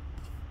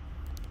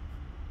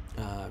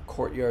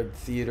 Courtyard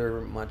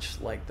theater,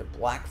 much like the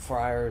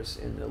Blackfriars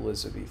in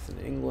Elizabethan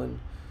England.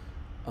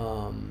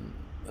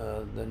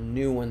 The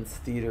Newman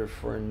Theater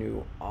for a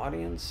New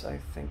Audience, I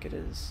think it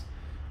is,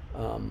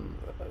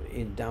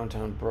 in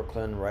downtown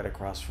Brooklyn, right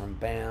across from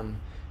BAM.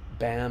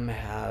 BAM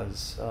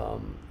has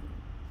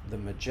the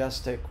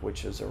Majestic,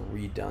 which is a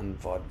redone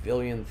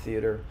vaudevillian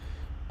theater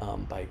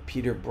by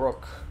Peter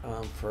Brook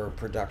for a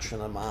production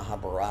of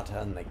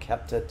Mahabharata, and they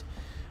kept it.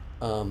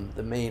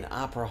 The main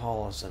opera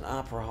hall is an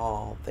opera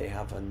hall. They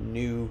have a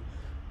new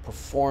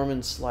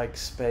performance-like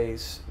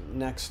space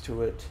next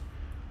to it.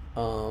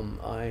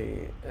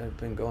 I have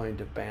been going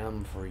to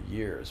BAM for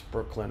years,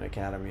 Brooklyn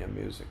Academy of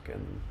Music,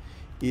 and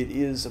it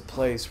is a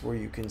place where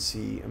you can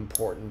see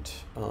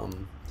important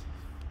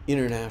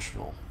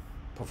international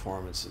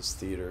performances,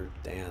 theater,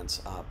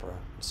 dance, opera,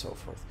 and so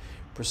forth.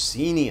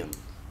 Proscenium,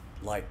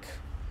 like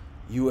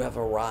you have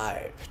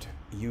arrived.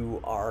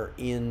 You are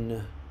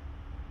in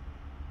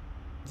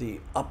the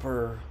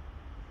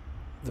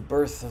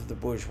birth of the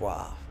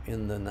bourgeois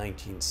in the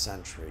 19th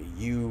century.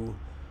 You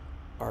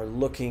are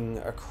looking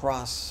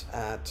across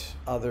at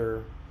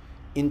other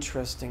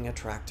interesting,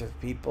 attractive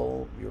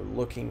people. You're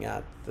looking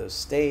at the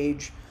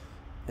stage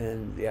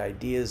and the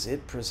ideas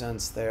it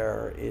presents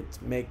there.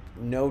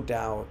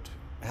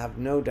 Have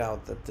no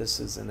doubt that this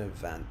is an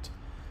event.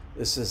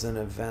 This is an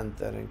event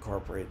that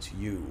incorporates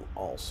you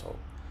also.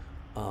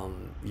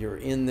 You're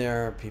in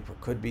there. People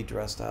could be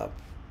dressed up,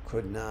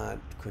 could not,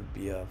 could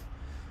be a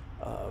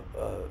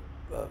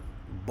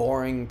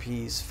boring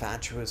piece,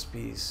 fatuous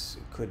piece.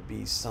 It could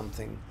be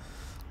something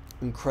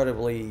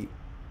incredibly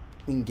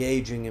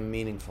engaging and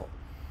meaningful.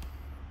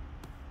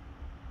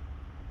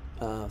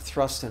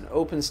 Thrust and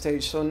open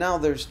stage. So now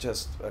there's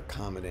just a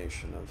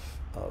combination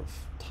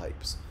of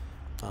types.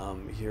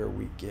 Here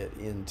we get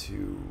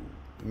into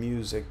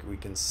music. We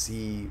can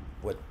see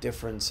what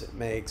difference it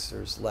makes.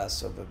 There's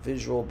less of a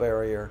visual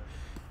barrier.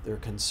 They're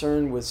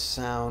concerned with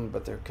sound,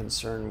 but they're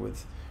concerned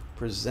with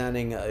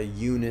presenting a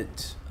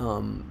unit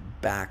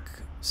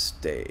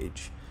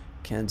backstage.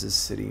 Kansas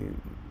City,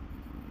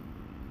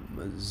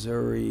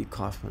 Missouri,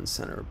 Kaufman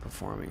Center of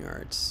Performing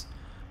Arts.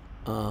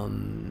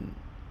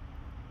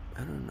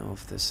 I don't know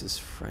if this is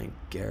Frank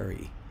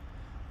Gehry.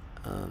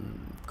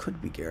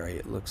 Could be Gehry.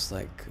 It looks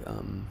like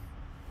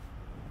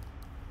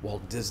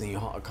Walt Disney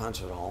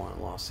Concert Hall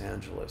in Los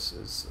Angeles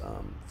is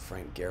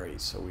Frank Gehry.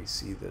 So we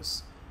see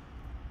this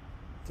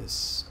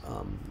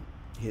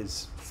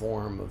his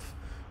form of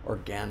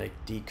organic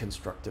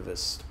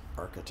deconstructivist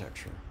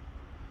architecture.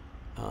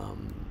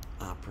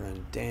 Opera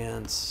and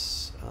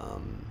dance.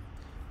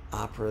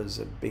 Opera is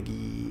a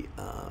biggie.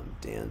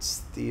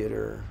 Dance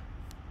theater.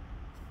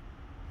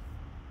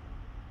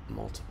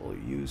 Multiple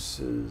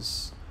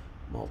uses.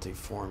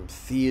 Multiform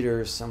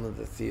theater. Some of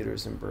the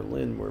theaters in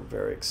Berlin were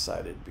very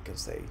excited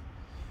because they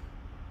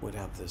would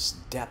have this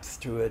depth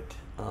to it.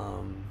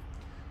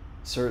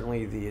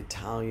 Certainly the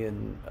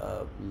Italian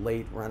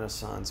late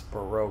Renaissance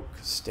Baroque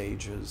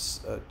stages,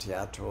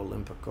 Teatro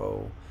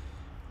Olimpico,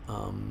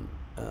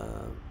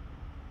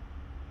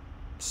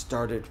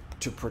 started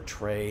to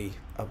portray,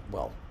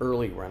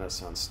 early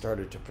Renaissance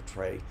started to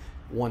portray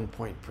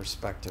one-point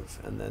perspective,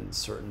 and then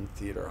certain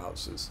theater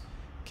houses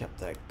kept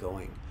that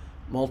going.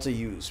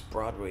 Multi-use,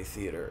 Broadway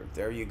theater,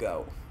 there you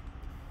go.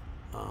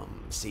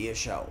 See a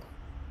show.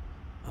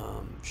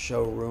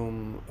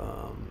 Showroom,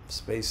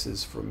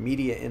 spaces for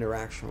media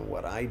interaction,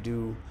 what I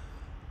do,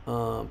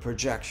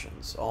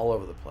 projections all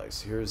over the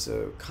place. Here's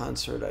a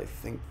concert. I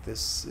think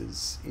this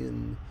is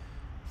in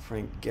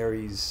Frank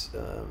Gehry's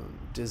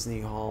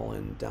Disney Hall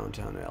in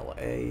downtown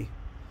LA.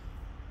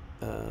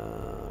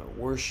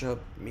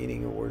 Worship,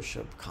 meeting of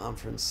worship,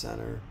 conference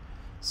center,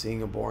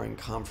 seeing a boring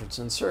conference.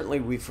 And certainly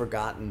we've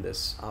forgotten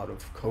this out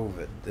of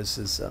COVID. This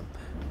is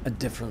a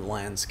different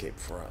landscape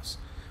for us.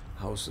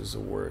 Houses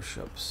of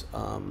worships.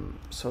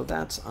 So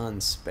that's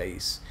on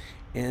space.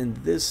 And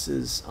this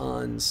is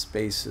on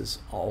spaces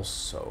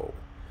also.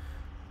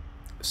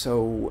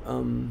 So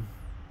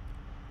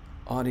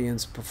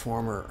audience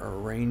performer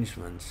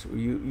arrangements.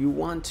 You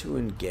want to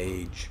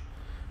engage.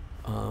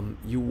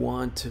 You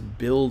want to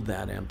build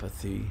that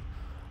empathy.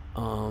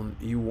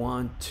 You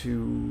want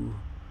to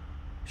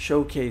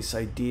showcase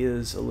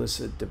ideas,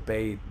 elicit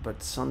debate,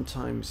 but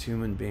sometimes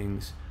human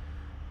beings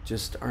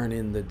just aren't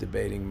in the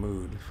debating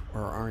mood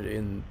or aren't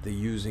in the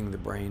using the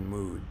brain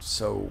mood.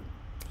 So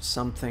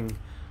something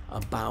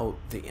about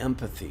the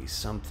empathy,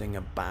 something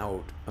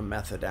about a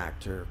method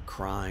actor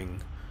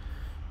crying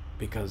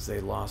because they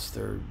lost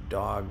their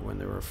dog when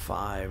they were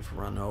 5,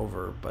 run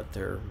over, but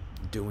they're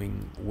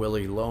doing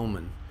Willy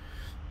Loman.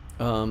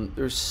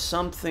 There's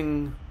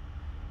something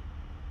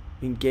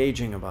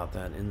engaging about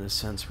that, in the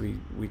sense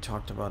we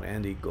talked about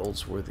Andy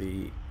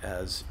Goldsworthy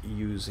as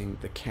using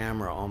the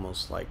camera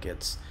almost like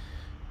it's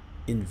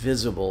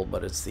invisible,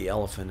 but it's the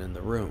elephant in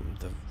the room.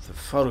 The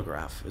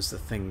photograph is the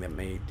thing that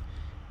made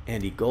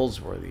Andy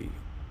Goldsworthy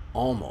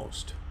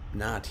almost,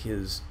 not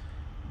his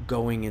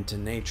going into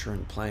nature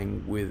and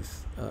playing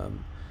with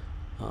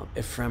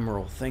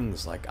ephemeral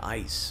things like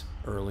ice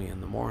early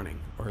in the morning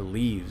or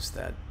leaves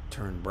that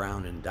turn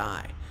brown and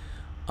die.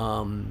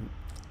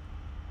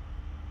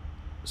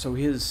 So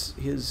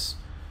his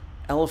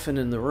elephant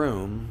in the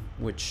room,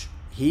 which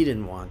he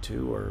didn't want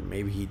to, or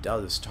maybe he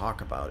does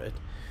talk about it,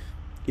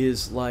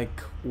 is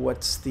like,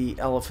 what's the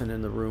elephant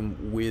in the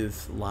room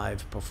with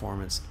live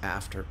performance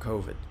after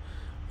COVID?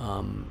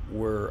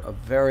 We're a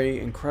very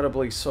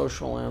incredibly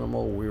social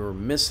animal. We were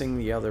missing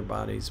the other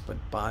bodies, but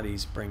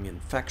bodies bring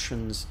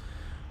infections.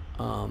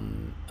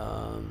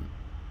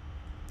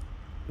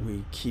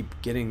 We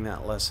keep getting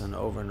that lesson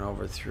over and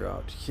over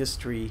throughout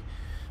history.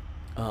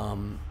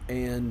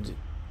 And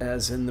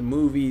as in the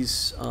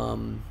movies,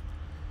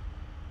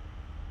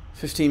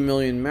 15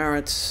 Million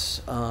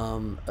Merits,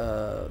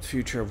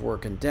 Future of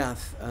Work and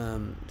Death,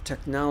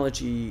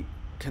 technology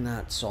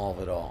cannot solve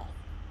it all.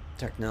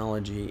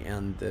 Technology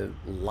and the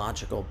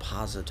logical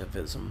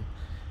positivism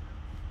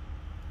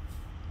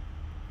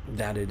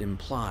that it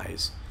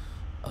implies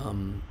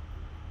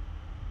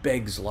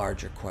begs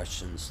larger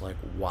questions like,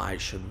 why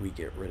should we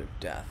get rid of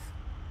death?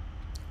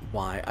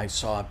 Why? I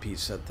saw a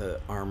piece at the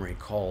Armory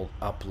called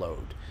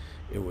Upload.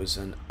 It was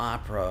an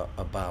opera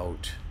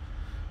about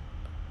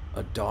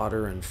a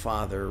daughter and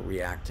father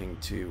reacting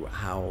to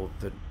how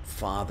the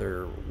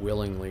father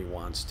willingly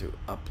wants to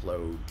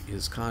upload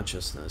his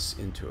consciousness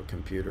into a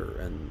computer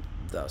and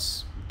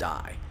thus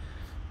die,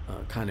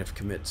 kind of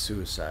commit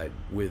suicide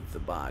with the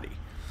body.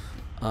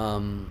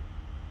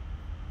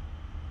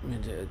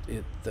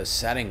 The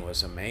setting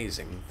was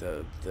amazing,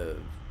 the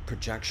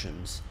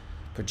projection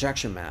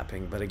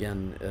mapping, but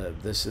again,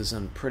 this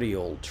isn't pretty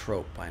old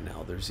trope by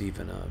now. There's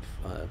even a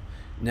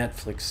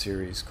Netflix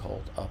series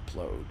called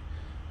Upload.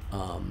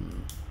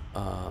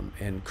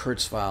 And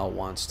Kurzweil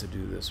wants to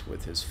do this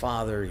with his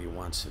father. He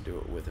wants to do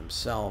it with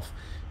himself.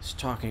 He's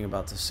talking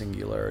about the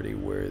singularity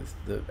with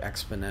the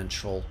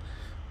exponential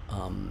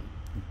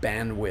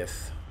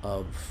bandwidth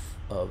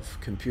of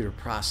computer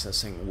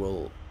processing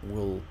will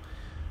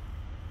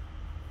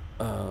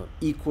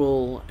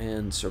equal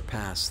and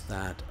surpass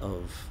that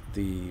of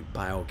the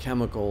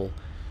biochemical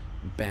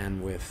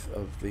bandwidth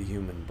of the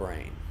human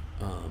brain.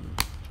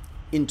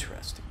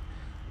 Interesting.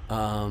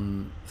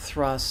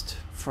 Thrust,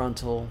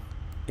 frontal,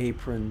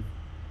 apron,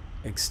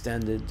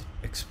 extended,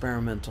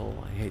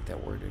 experimental. I hate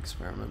that word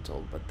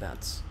experimental, but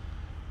that's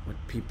what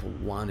people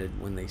wanted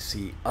when they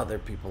see other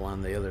people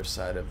on the other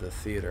side of the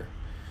theater.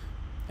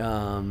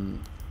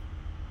 And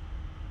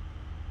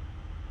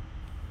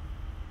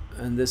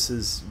this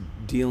is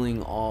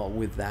dealing all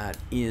with that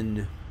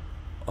in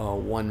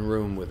one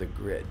room with a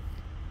grid.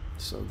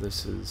 So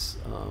this is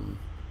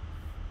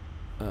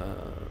a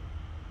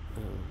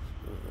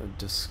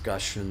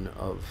discussion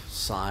of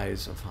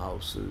size of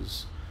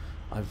houses.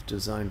 I've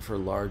designed for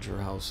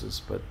larger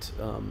houses, but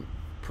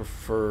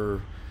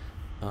prefer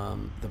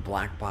the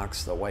black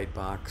box, the white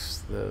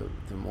box, the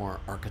more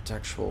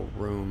architectural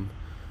room,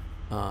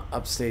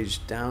 upstage,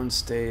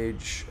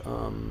 downstage,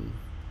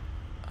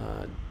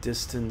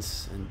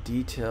 distance and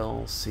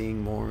detail,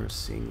 seeing more,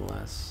 seeing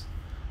less.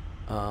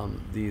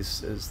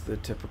 These is the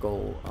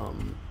typical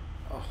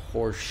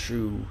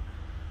horseshoe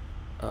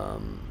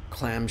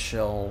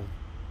clamshell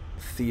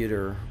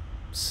theater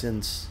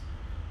since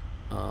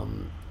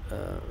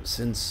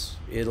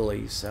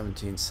Italy,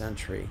 17th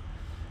century,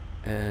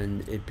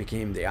 and it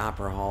became the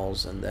opera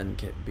halls, and then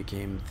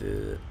became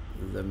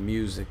the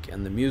music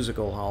and the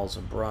musical halls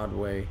of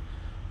Broadway.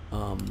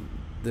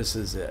 This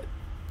is it.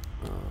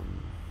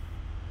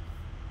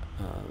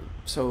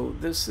 So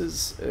this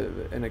is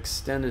an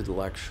extended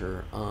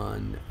lecture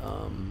on,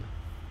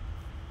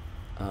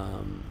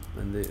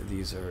 and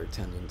these are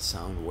attendant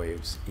sound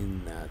waves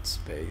in that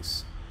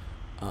space.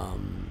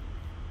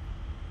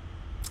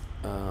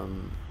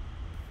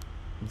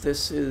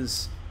 This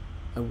is,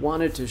 I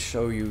wanted to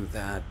show you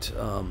that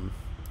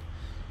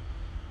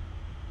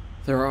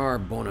there are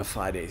bona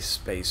fide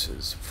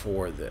spaces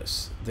for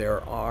this.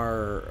 There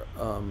are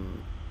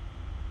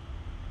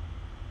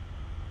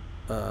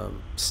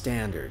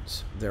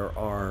standards, there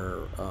are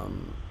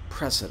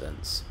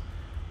precedents.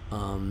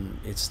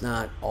 It's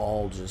not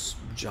all just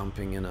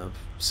jumping in a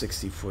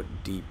 60-foot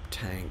deep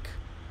tank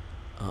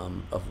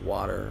of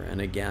water.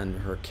 And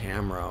again, her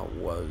camera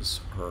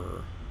was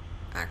her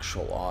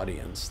actual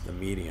audience, the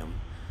medium.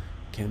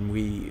 Can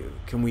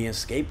we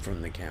escape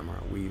from the camera?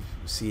 We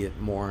see it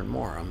more and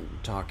more. I'm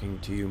talking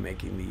to you,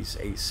 making these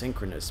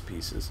asynchronous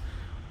pieces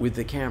with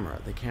the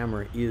camera. The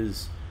camera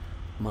is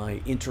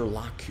my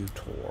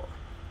interlocutor,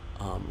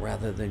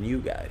 rather than you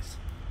guys.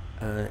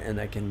 And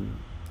I can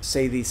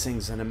say these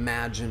things and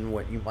imagine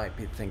what you might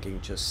be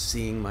thinking just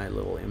seeing my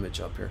little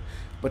image up here.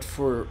 But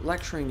for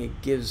lecturing,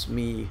 it gives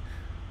me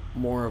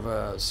more of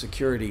a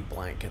security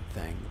blanket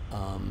thing.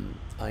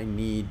 I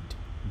need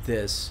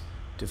this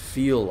to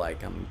feel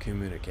like I'm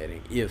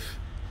communicating. If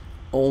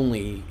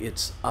only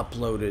it's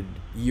uploaded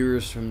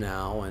years from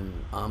now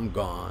and I'm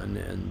gone,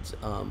 and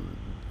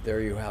there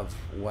you have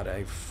what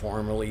I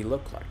formerly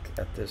look like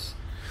at this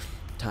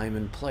time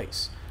and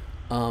place.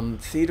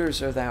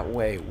 Theaters are that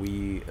way.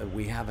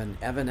 We have an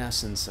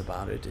evanescence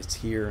about it. It's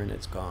here and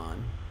it's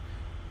gone.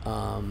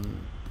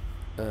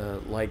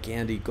 Like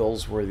Andy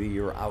Goldsworthy,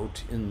 you're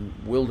out in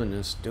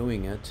wilderness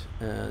doing it,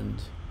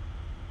 and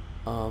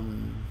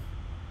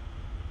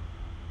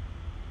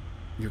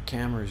your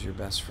camera is your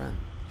best friend.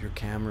 Your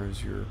camera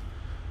is your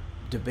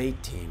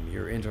debate team,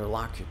 your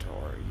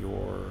interlocutor,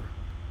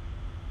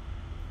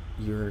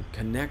 your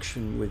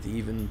connection with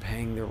even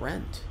paying the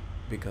rent,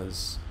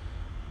 because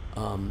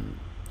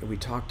we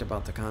talked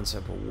about the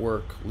concept of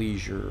work,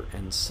 leisure,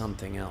 and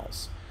something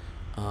else.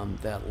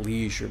 that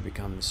leisure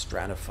becomes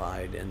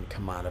stratified and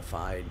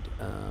commodified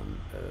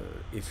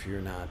if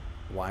you're not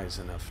wise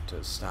enough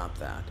to stop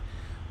that.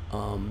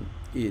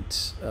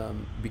 It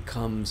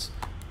becomes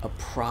a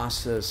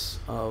process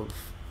of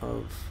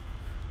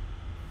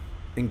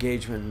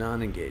engagement,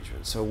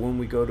 non-engagement. So when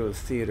we go to a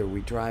theater, we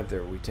drive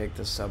there, we take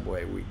the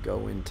subway, we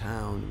go in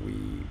town,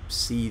 we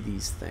see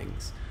these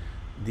things.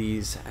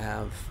 These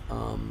have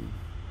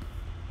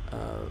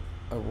a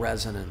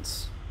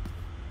resonance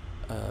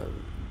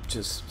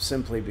just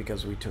simply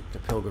because we took the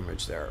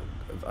pilgrimage there.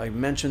 I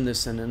mentioned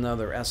this in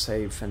another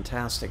essay,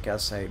 fantastic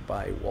essay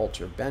by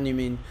Walter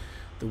Benjamin,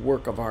 The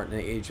Work of Art in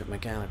the Age of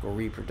Mechanical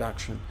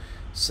Reproduction,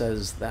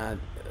 says that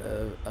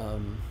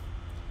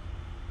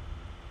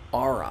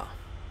aura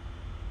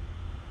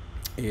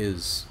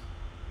is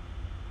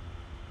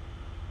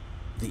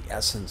the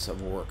essence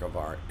of a work of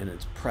art, and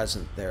it's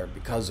present there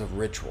because of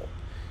ritual.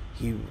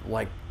 He,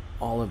 like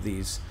all of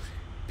these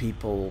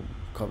people,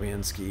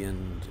 Kobayansky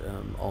and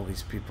all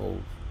these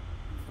people,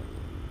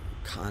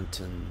 Kant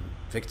and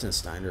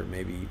Wittgenstein, or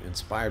maybe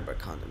inspired by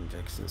Kant and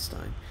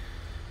Wittgenstein,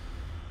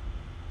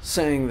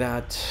 saying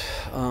that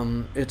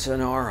it's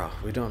an aura.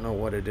 We don't know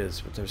what it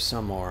is, but there's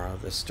some aura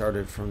that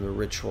started from the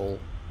ritual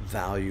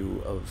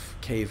value of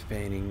cave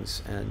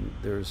paintings, and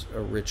there's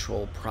a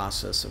ritual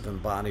process of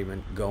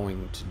embodiment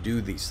going to do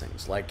these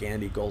things, like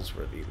Andy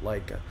Goldsworthy,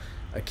 like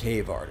a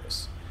cave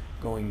artist,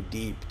 going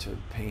deep to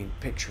paint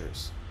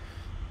pictures.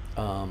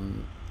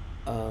 And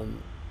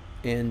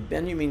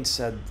Benjamin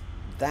said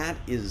that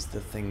is the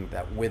thing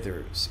that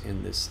withers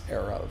in this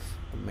era of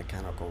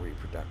mechanical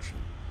reproduction.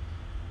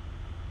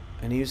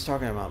 And he was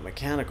talking about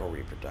mechanical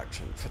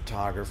reproduction,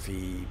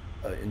 photography,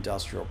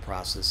 industrial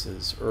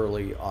processes,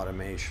 early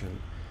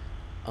automation.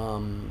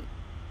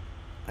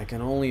 I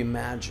can only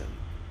imagine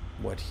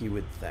what he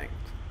would think.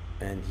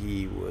 And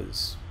he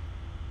was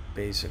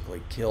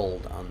basically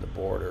killed on the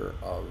border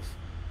of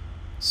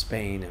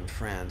Spain and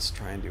France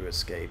trying to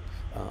escape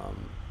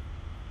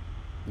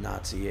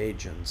Nazi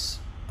agents,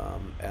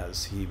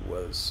 as he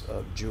was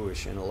a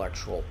Jewish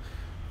intellectual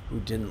who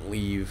didn't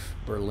leave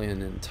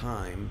Berlin in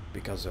time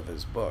because of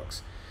his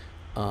books.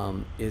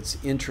 It's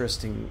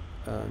interesting,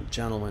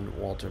 gentleman,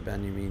 Walter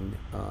Benjamin,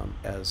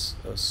 as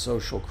a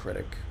social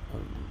critic,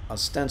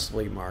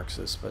 ostensibly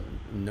Marxist, but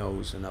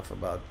knows enough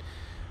about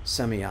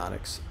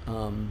semiotics.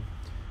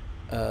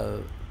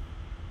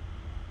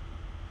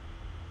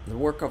 The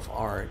work of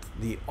art,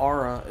 the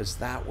aura, is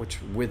that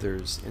which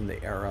withers in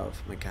the era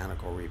of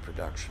mechanical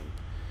reproduction,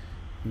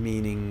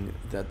 meaning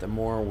that the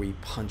more we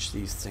punch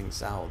these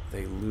things out,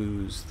 they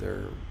lose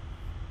their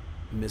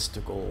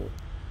mystical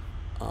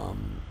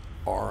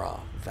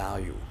aura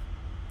value.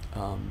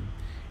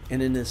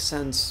 And in a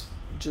sense,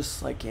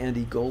 just like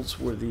Andy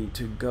Goldsworthy,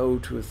 to go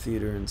to a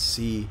theater and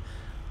see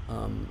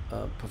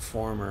a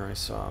performer. I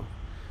saw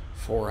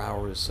 4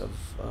 hours of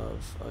a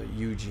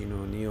Eugene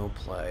O'Neill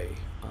play,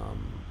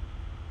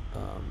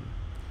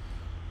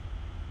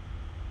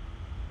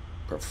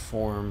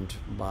 performed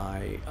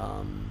by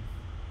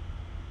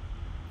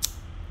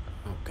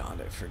oh God,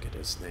 I forget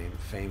his name,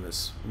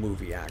 famous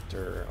movie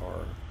actor,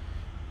 or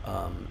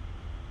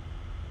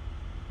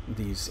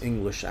these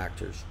English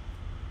actors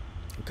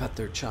cut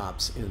their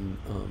chops in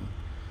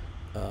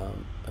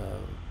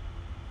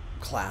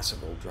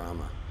classical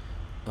drama.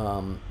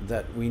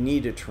 That we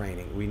need a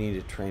training. We need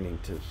a training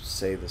to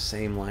say the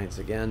same lines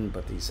again,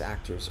 but these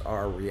actors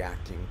are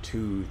reacting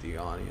to the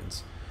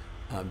audience.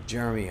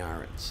 Jeremy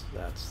Irons,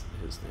 that's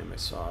his name. I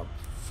saw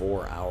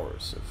 4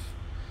 hours of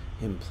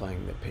him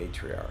playing the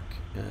patriarch,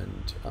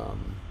 and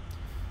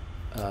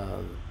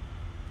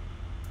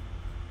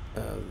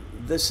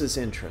this is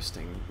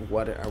interesting.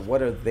 What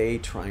are they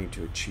trying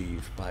to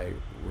achieve by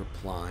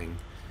replying,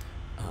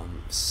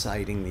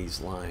 citing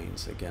these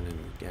lines again and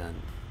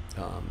again?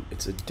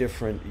 It's a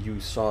different.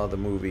 You saw the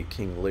movie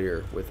King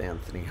Lear with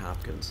Anthony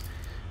Hopkins.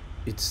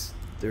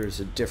 There's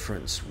a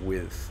difference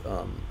with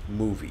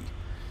movies.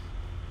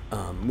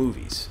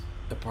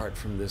 Apart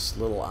from this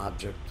little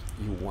object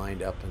you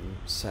wind up and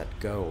set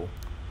go,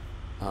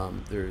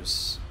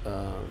 there's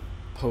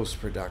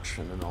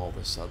post-production and all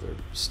this other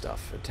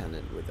stuff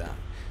attended with that.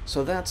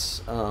 So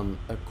that's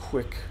a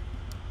quick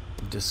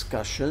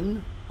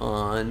discussion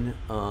on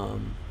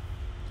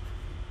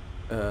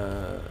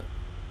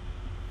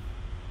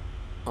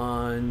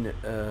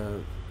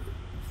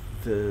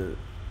the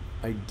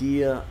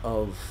idea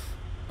of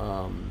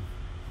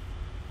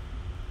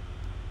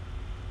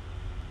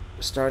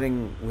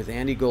starting with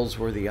Andy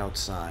Goldsworthy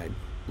outside,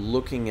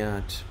 looking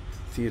at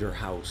theater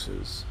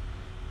houses,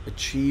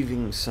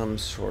 achieving some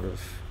sort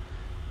of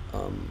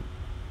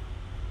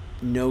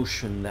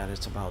notion that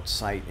it's about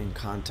sight and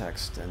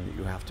context, and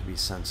you have to be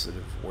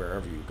sensitive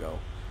wherever you go,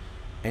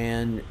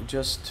 and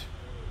just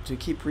to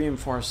keep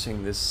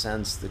reinforcing this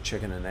sense, the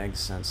chicken and egg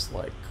sense,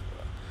 like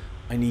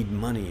I need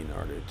money in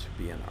order to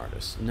be an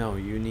artist. No,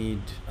 you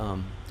need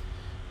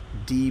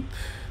deep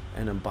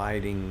and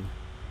abiding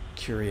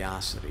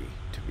curiosity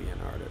to be an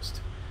artist,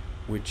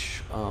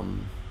 which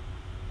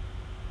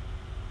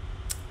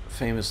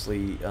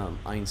famously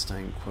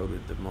Einstein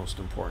quoted the most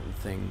important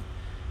thing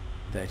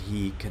that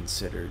he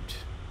considered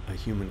a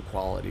human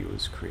quality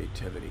was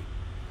creativity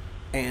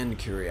and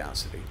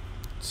curiosity.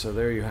 So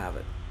there you have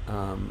it.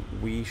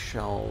 We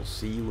shall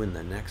see you in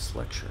the next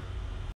lecture.